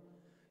carbon,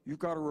 you've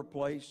got to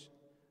replace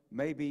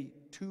maybe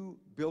 2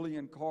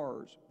 billion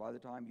cars by the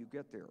time you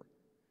get there.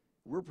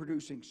 We're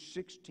producing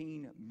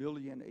 16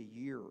 million a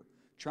year.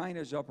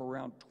 China's up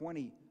around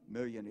 20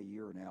 million a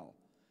year now.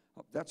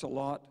 That's a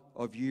lot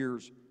of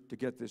years to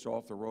get this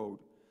off the road.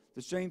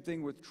 The same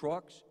thing with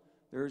trucks.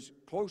 There's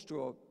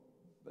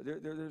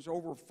there's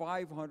over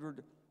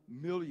 500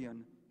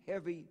 million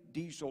heavy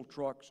diesel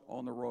trucks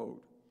on the road.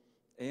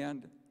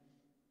 And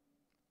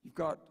you've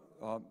got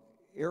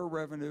air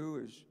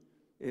revenue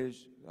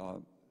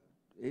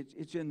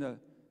it's in the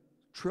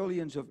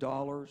trillions of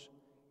dollars.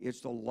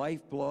 It's the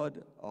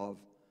lifeblood of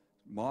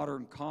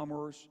modern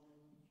commerce.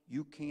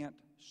 You can't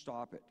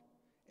stop it.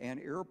 And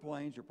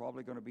airplanes are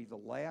probably going to be the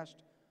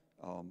last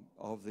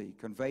of the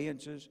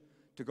conveyances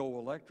to go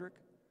electric,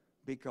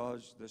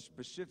 because the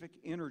specific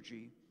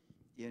energy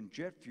in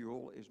jet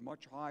fuel is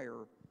much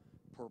higher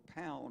per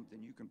pound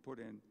than you can put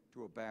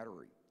into a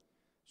battery.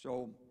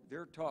 So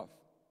they're tough.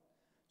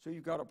 So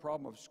you've got a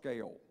problem of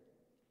scale.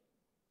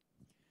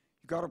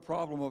 You've got a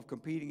problem of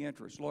competing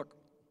interests. Look,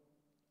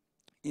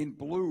 in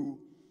blue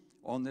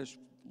on this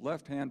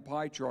left-hand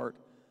pie chart,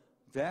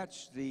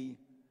 that's the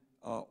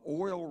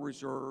oil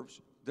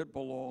reserves that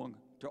belong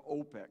to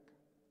OPEC.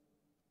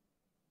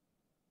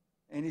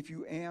 And if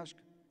you ask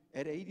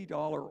at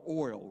 $80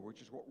 oil,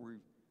 which is what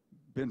we've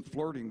been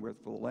flirting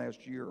with for the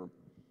last year,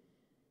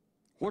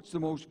 what's the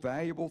most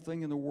valuable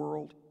thing in the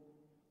world?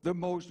 The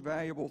most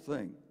valuable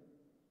thing,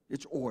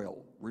 it's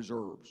oil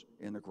reserves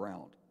in the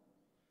ground.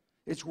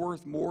 It's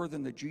worth more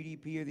than the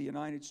GDP of the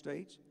United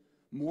States,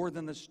 more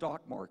than the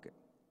stock market,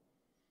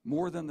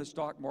 more than the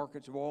stock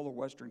markets of all the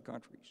Western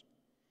countries.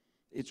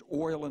 It's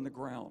oil in the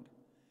ground.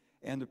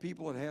 And the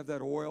people that have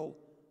that oil,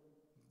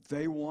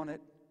 they want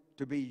it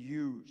to be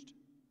used.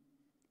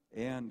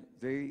 And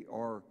they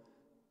are,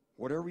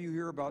 whatever you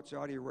hear about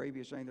Saudi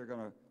Arabia saying they're going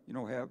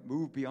to,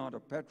 move beyond a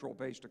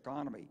petrol-based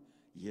economy,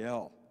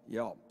 yeah.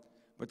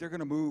 But they're going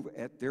to move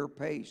at their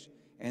pace,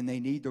 and they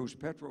need those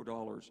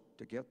petrodollars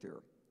to get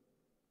there.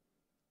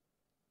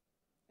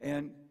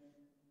 And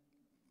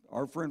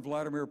our friend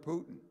Vladimir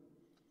Putin,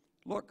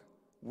 look,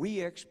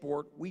 we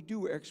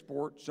do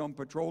export some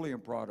petroleum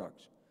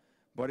products.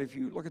 But if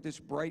you look at this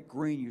bright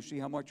green, you see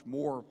how much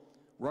more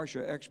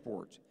Russia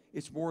exports.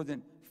 It's more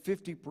than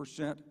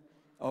 50%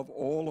 of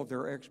all of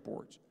their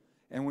exports.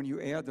 And when you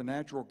add the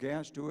natural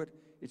gas to it,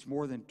 it's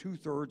more than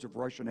 2/3 of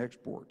Russian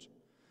exports.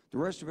 The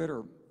rest of it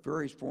are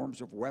various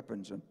forms of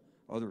weapons and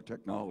other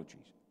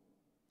technologies.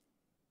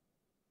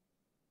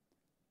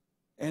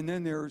 And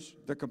then there's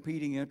the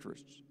competing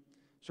interests.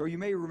 So you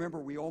may remember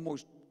we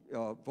almost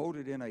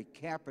voted in a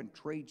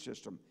cap-and-trade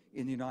system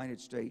in the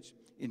United States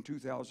in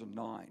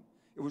 2009.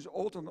 It was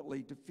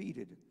ultimately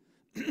defeated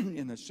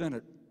in the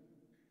Senate.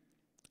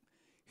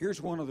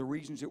 Here's one of the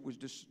reasons it was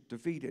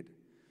defeated: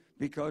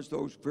 because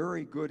those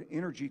very good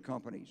energy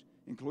companies,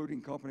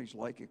 including companies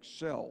like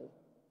Excel,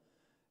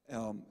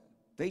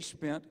 they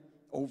spent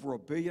over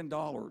 $1 billion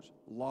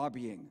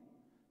lobbying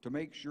to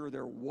make sure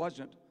there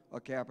wasn't a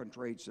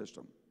cap-and-trade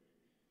system.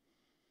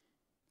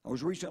 I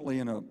was recently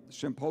in a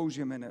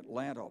symposium in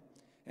Atlanta,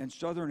 and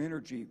Southern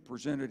Energy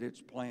presented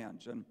its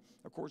plans. And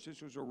of course,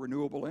 this was a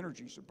renewable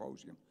energy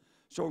symposium.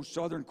 So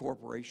Southern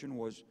Corporation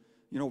was,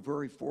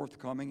 very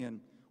forthcoming, and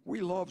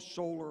we love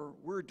solar,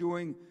 we're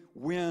doing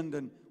wind,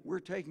 and we're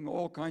taking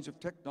all kinds of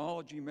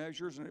technology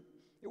measures, and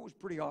It was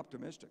pretty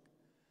optimistic.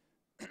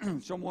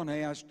 Someone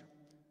asked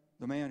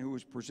the man who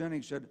was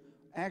presenting, said,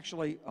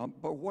 actually,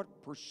 but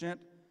what percent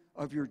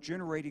of your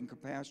generating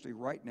capacity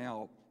right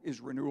now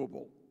is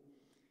renewable?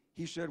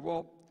 He said,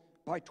 well,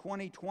 by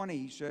 2020,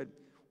 he said,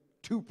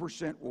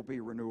 2% will be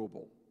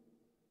renewable.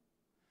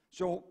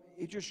 So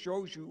it just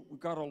shows you we've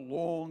got a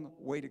long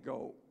way to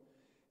go.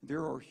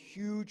 There are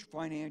huge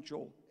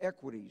financial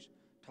equities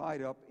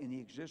tied up in the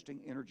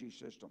existing energy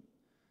system.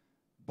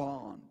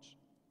 Bonds,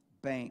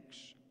 banks,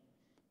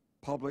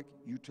 public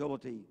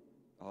utility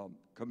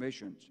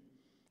commissions,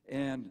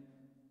 and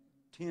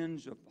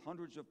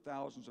hundreds of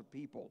thousands of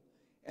people,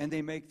 and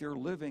they make their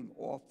living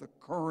off the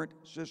current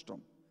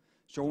system.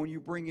 So when you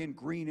bring in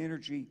green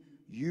energy,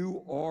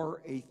 you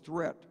are a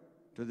threat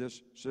to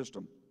this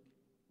system.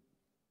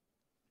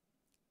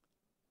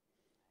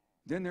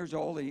 Then there's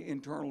all the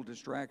internal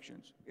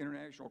distractions,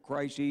 international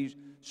crises,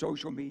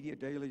 social media,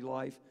 daily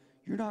life.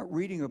 You're not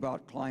reading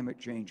about climate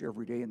change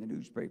every day in the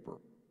newspaper.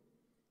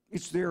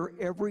 It's there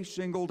every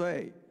single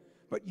day,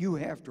 but you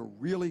have to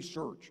really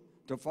search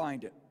to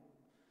find it.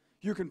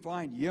 You can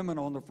find Yemen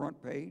on the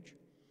front page.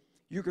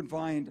 You can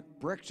find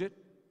Brexit.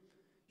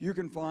 You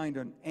can find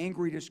an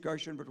angry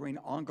discussion between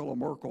Angela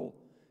Merkel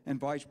and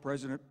Vice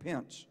President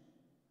Pence.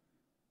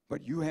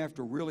 But you have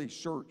to really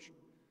search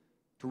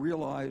to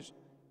realize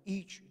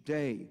each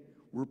day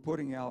we're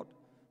putting out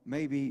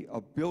maybe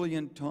 1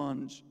 billion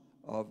tons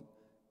of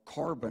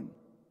carbon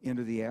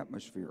into the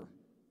atmosphere.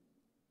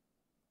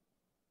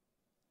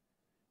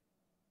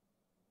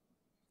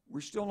 We're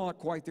still not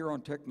quite there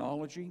on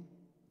technology.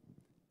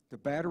 The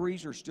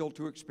batteries are still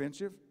too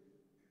expensive.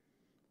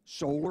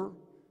 Solar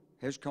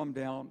has come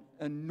down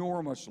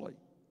enormously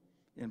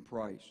in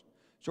price.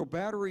 So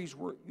batteries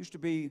used to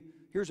be,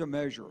 here's a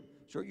measure.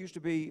 So it used to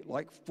be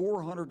like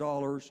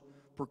 $400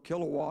 per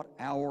kilowatt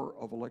hour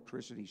of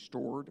electricity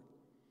stored.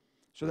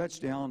 So that's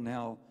down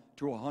now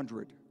to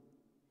 100.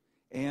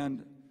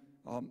 And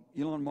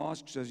Elon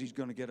Musk says he's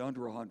going to get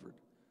under 100.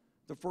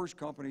 The first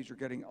companies are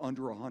getting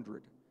under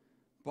 100.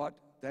 But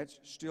that's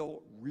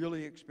still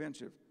really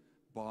expensive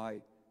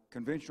by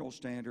conventional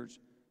standards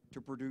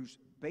to produce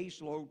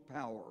baseload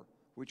power,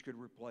 which could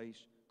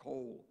replace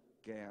coal,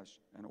 gas,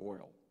 and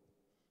oil.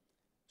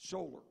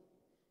 Solar.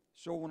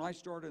 So when I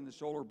started in the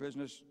solar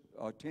business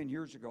 10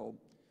 years ago,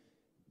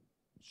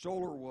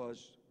 solar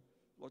was,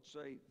 let's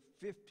say,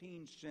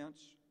 15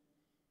 cents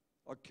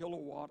a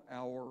kilowatt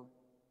hour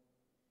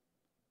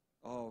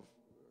of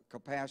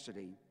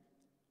capacity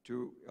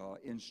to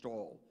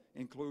install,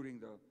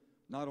 including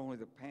not only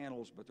the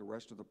panels but the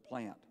rest of the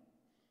plant.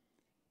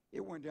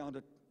 It went down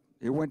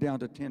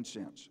to 10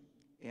 cents,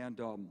 and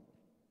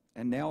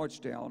now it's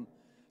down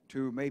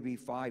to maybe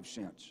 5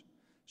 cents.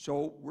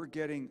 So we're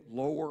getting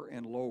lower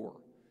and lower.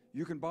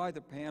 You can buy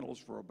the panels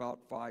for about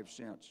 5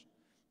 cents.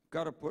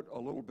 Got to put a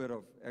little bit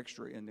of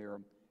extra in there,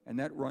 and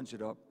that runs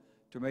it up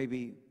to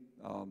maybe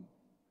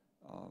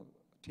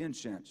 10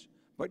 cents.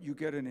 But you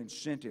get an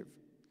incentive.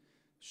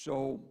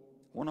 So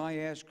when I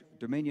asked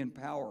Dominion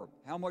Power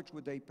how much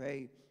would they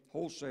pay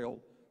wholesale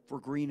for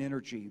green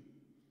energy,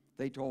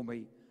 they told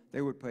me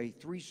they would pay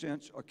 3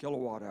 cents a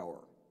kilowatt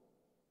hour.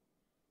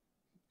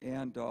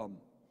 And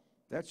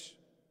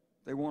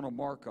they want a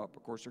markup.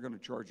 Of course, they're going to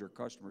charge their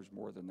customers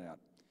more than that.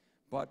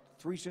 But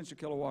 3 cents a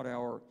kilowatt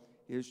hour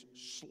is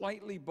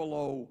slightly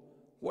below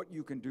what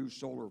you can do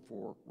solar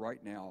for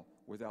right now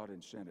without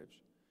incentives.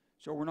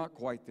 So we're not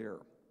quite there.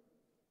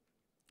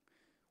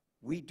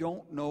 We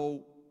don't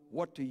know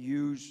what to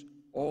use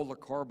all the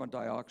carbon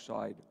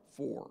dioxide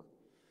for.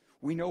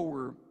 We know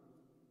we're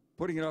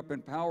putting it up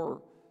in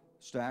power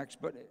stacks,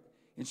 but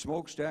in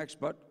smokestacks,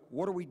 but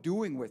what are we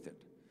doing with it?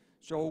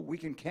 So we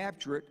can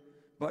capture it,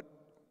 but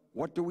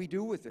what do we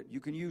do with it? You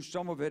can use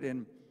some of it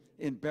in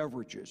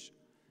beverages,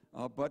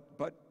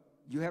 but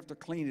you have to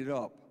clean it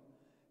up.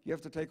 You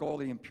have to take all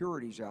the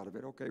impurities out of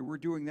it. Okay, we're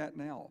doing that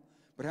now.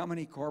 But how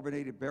many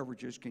carbonated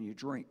beverages can you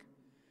drink?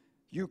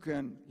 You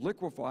can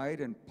liquefy it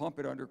and pump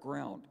it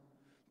underground.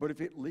 But if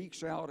it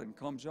leaks out and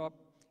comes up,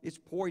 it's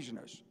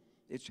poisonous.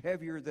 It's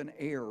heavier than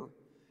air.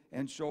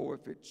 And so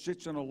if it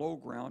sits in a low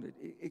ground,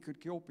 it could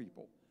kill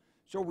people.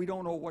 So we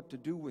don't know what to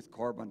do with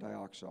carbon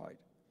dioxide.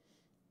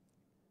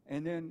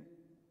 And then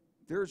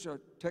there's a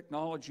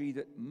technology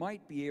that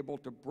might be able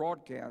to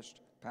broadcast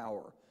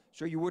power,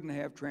 so you wouldn't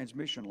have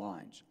transmission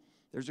lines.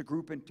 There's a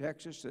group in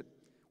Texas that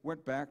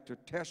went back to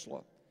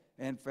Tesla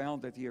and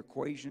found that the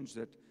equations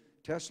that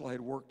Tesla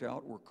had worked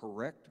out were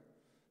correct.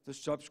 The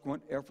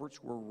subsequent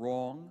efforts were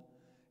wrong,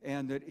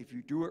 and that if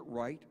you do it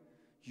right,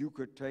 you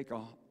could take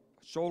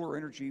solar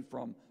energy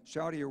from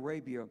Saudi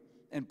Arabia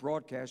and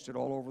broadcast it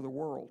all over the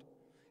world.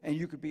 And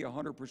you could be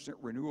 100%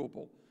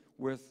 renewable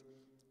with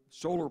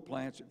solar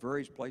plants at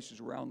various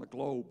places around the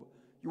globe.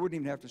 You wouldn't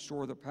even have to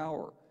store the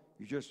power.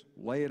 You just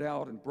lay it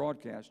out and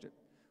broadcast it.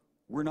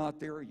 We're not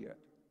there yet.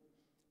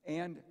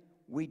 And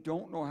we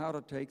don't know how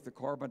to take the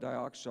carbon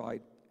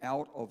dioxide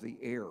out of the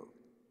air.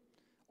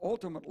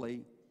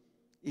 Ultimately,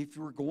 if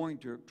you're going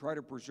to try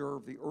to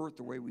preserve the earth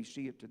the way we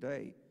see it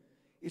today,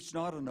 it's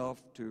not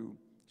enough to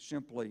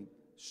simply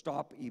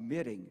stop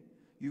emitting.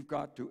 you've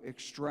got to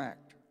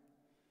extract.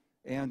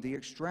 And the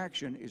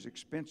extraction is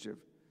expensive,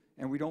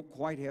 and we don't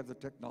quite have the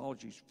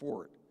technologies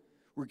for it.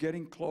 We're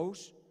getting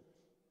close.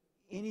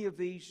 Any of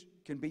these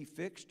can be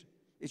fixed.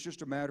 It's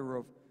just a matter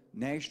of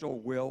national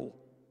will,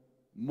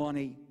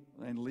 money,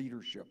 and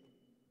leadership.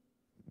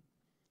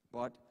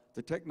 But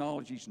the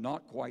technology's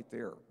not quite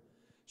there.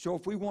 So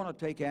if we want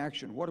to take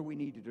action, what do we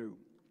need to do?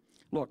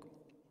 Look,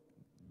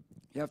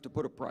 you have to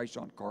put a price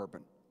on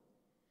carbon.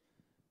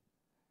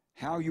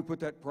 How you put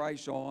that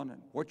price on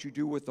and what you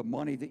do with the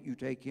money that you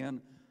take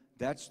in,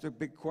 that's the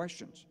big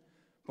questions.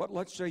 But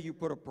let's say you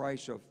put a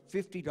price of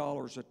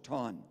 $50 a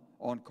ton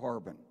on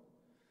carbon.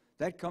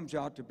 That comes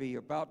out to be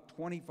about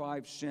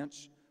 25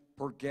 cents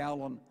per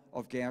gallon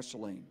of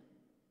gasoline.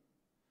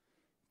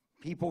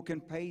 People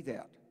can pay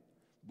that,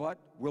 but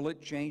will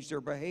it change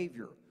their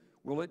behavior?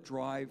 Will it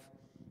drive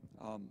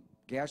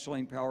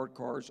gasoline-powered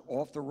cars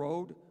off the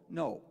road?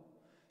 No.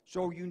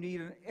 So you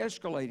need an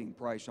escalating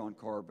price on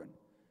carbon.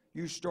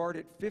 You start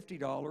at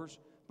 $50,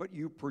 but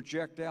you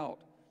project out.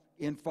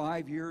 In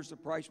 5 years, the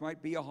price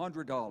might be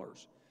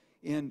 $100.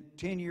 In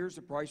 10 years,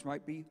 the price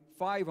might be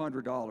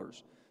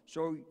 $500.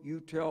 So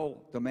you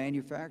tell the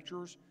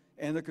manufacturers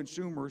and the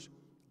consumers,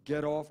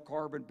 get off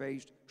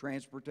carbon-based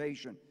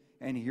transportation.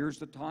 And here's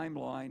the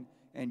timeline,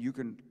 and you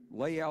can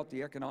lay out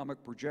the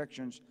economic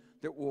projections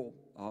that will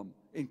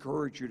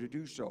encourage you to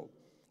do so.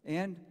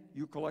 And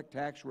you collect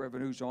tax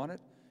revenues on it.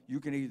 You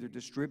can either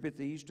distribute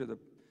these to the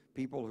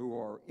people who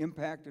are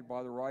impacted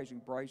by the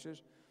rising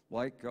prices,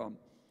 like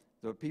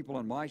the people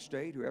in my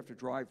state who have to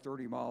drive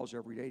 30 miles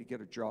every day to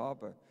get a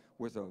job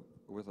with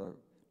a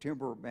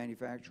timber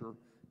manufacturer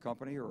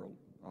company or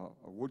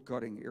a wood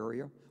cutting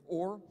area,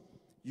 or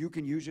you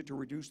can use it to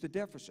reduce the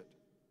deficit.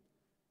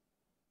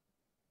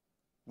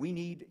 We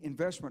need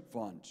investment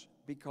funds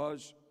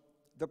because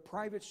the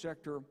private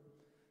sector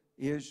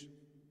is,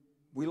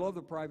 we love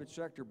the private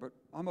sector, but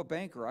I'm a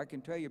banker. I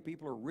can tell you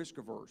people are risk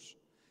averse.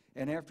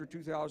 And after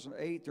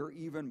 2008, they're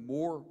even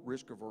more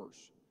risk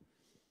averse.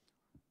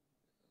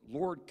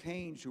 Lord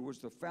Keynes, who was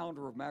the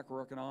founder of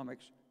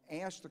macroeconomics,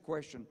 asked the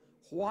question,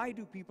 why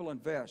do people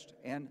invest?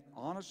 And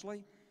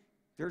honestly,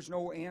 there's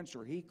no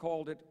answer. He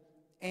called it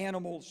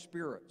animal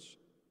spirits.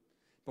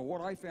 But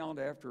what I found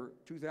after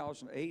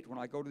 2008, when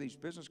I go to these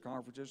business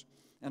conferences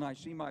and I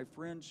see my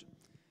friends,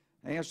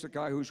 I asked the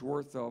guy who's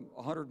worth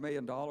 $100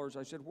 million,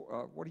 I said,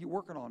 what are you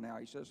working on now?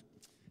 He says,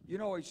 you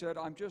know, he said,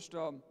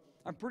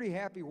 I'm pretty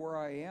happy where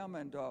I am,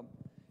 and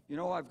you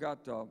know, I've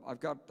got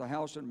the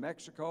house in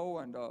Mexico,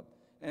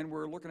 and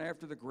we're looking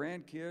after the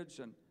grandkids,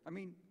 and I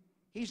mean,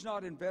 he's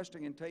not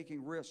investing and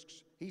taking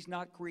risks. He's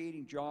not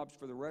creating jobs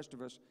for the rest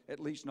of us, at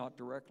least not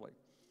directly.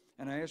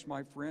 And I asked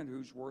my friend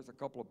who's worth a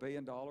couple of $1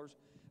 billion,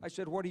 I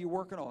said, what are you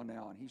working on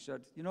now? And he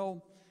said, you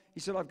know,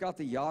 I've got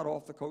the yacht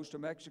off the coast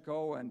of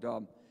Mexico, and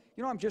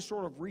you know, I'm just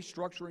sort of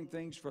restructuring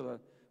things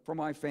for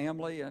my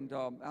family, and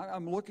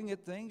I'm looking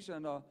at things,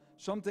 and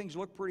some things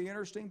look pretty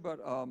interesting, but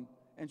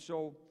and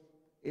so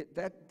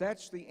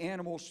that's the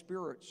animal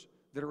spirits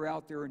that are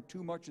out there in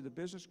too much of the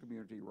business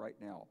community right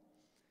now.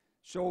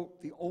 So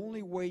the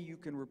only way you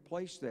can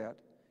replace that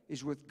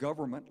is with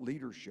government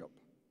leadership.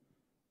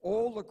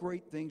 All the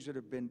great things that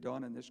have been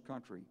done in this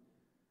country,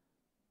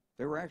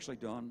 they were actually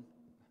done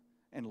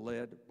and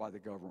led by the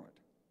government.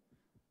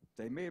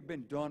 They may have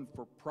been done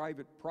for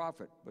private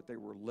profit, but they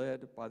were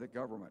led by the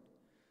government.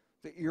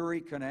 The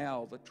Erie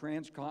Canal, the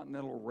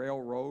Transcontinental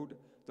Railroad,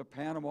 the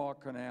Panama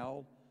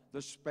Canal,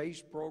 the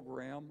space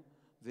program,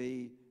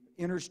 the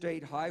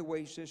interstate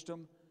highway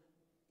system.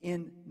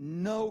 In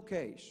no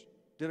case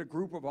did a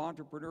group of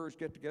entrepreneurs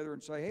get together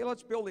and say, hey,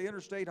 let's build the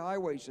interstate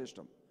highway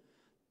system.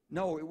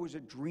 No, it was a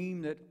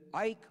dream that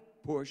Ike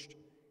pushed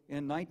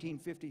in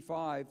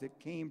 1955 that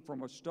came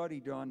from a study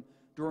done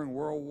during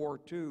World War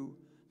II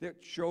that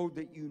showed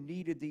that you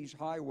needed these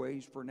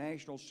highways for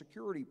national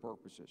security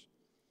purposes.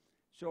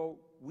 So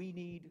we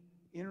need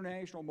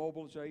international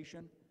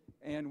mobilization,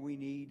 and we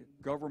need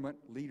government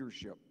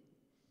leadership.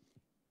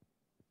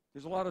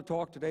 There's a lot of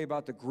talk today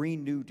about the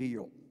Green New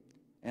Deal,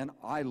 and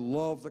I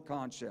love the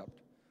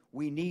concept.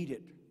 We need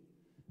it.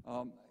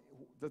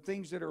 The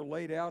things that are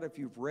laid out, if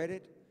you've read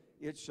it,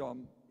 it's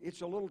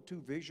a little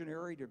too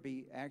visionary to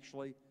be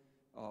actually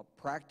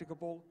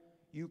practicable.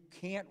 You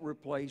can't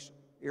replace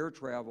air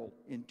travel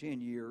in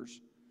 10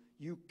 years.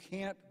 You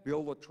can't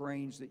build the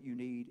trains that you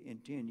need in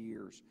 10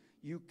 years.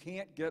 You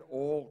can't get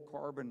all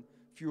carbon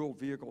fuel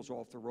vehicles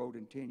off the road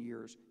in 10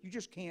 years. You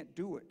just can't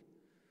do it.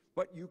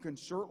 But you can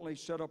certainly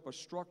set up a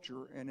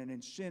structure and an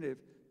incentive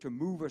to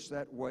move us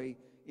that way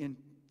in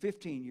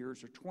 15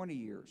 years or 20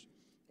 years.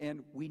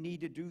 And we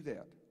need to do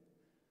that.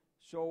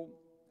 So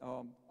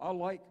I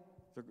like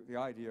the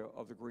idea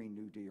of the Green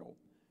New Deal.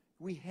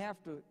 We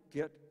have to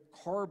get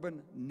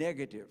carbon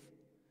negative.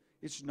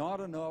 It's not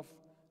enough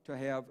to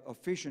have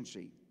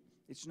efficiency.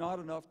 It's not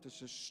enough to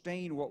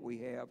sustain what we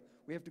have.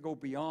 We have to go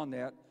beyond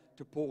that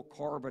to pull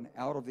carbon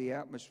out of the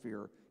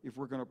atmosphere if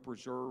we're going to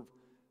preserve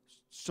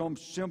some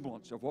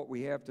semblance of what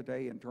we have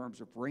today in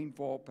terms of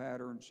rainfall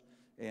patterns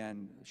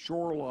and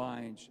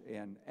shorelines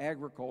and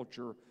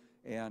agriculture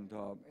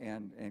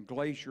and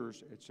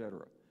glaciers,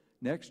 etc.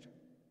 Next.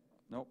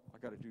 Nope, I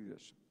got to do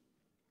this.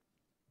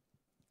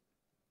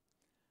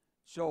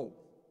 So,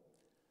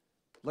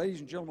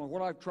 ladies and gentlemen,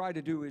 what I've tried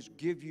to do is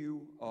give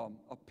you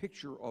a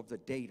picture of the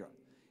data.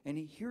 And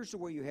here's the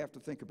way you have to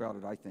think about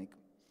it, I think.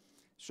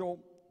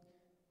 So,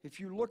 if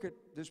you look at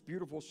this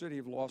beautiful city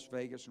of Las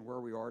Vegas and where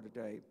we are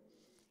today,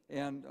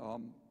 and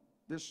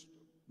this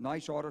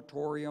nice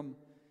auditorium,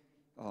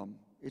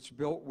 it's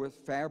built with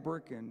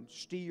fabric and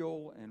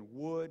steel and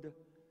wood,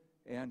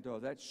 and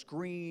that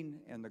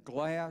screen and the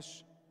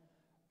glass,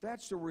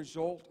 that's the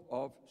result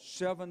of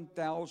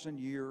 7,000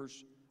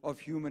 years of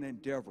human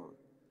endeavor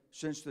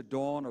since the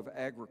dawn of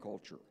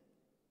agriculture.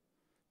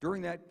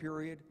 During that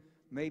period,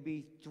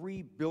 maybe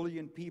 3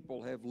 billion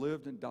people have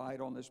lived and died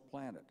on this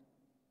planet.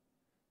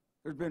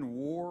 There's been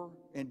war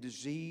and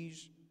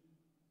disease.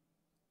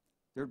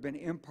 There have been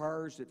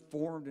empires that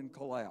formed and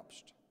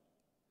collapsed.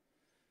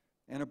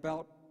 And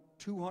about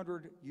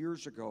 200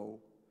 years ago,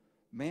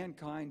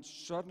 mankind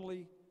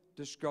suddenly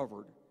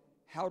discovered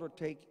how to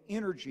take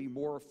energy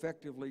more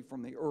effectively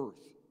from the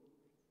earth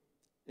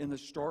in the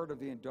start of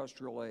the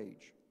industrial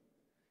age.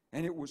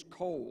 And it was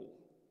coal,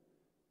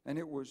 and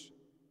it was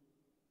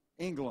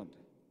England,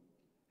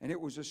 and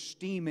it was a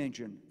steam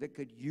engine that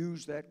could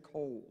use that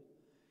coal,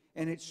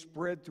 and it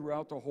spread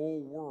throughout the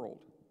whole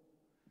world.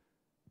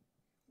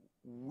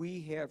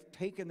 We have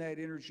taken that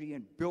energy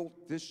and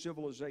built this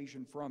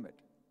civilization from it.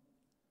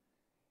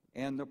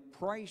 And the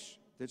price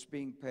that's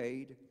being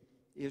paid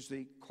is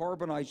the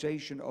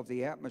carbonization of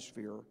the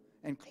atmosphere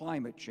and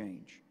climate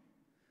change.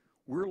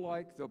 We're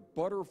like the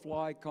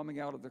butterfly coming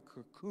out of the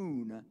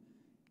cocoon,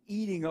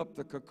 eating up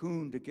the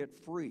cocoon to get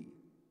free.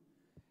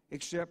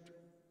 Except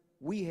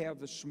we have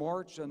the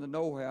smarts and the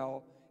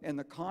know-how and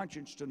the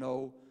conscience to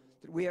know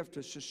that we have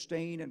to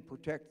sustain and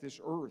protect this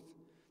earth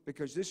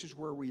because this is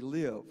where we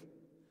live.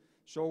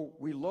 So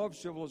we love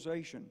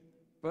civilization,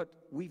 but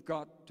we've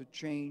got to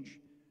change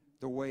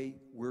the way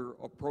we're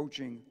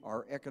approaching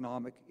our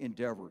economic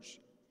endeavors.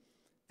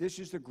 This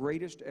is the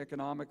greatest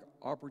economic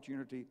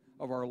opportunity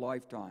of our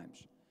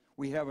lifetimes.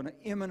 We have an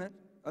imminent,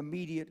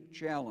 immediate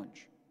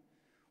challenge.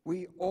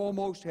 We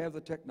almost have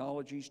the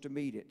technologies to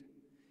meet it.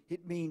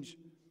 It means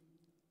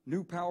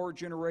new power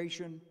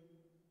generation,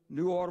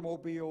 new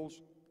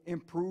automobiles,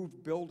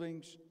 improved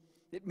buildings.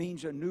 It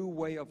means a new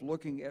way of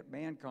looking at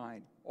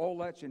mankind. All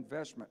that's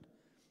investment.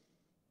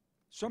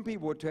 Some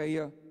people would tell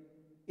you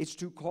it's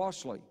too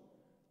costly,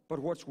 but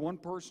what's one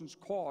person's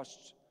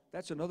costs,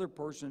 that's another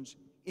person's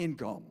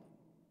income.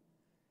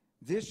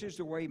 This is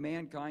the way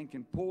mankind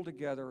can pull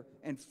together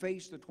and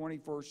face the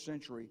 21st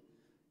century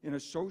in a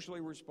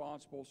socially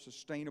responsible,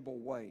 sustainable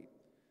way.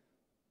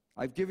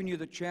 I've given you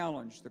the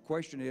challenge. The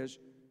question is,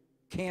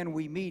 can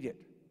we meet it?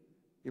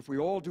 If we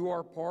all do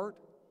our part,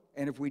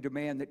 and if we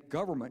demand that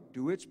government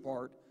do its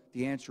part,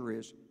 the answer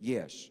is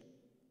yes.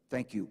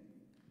 Thank you.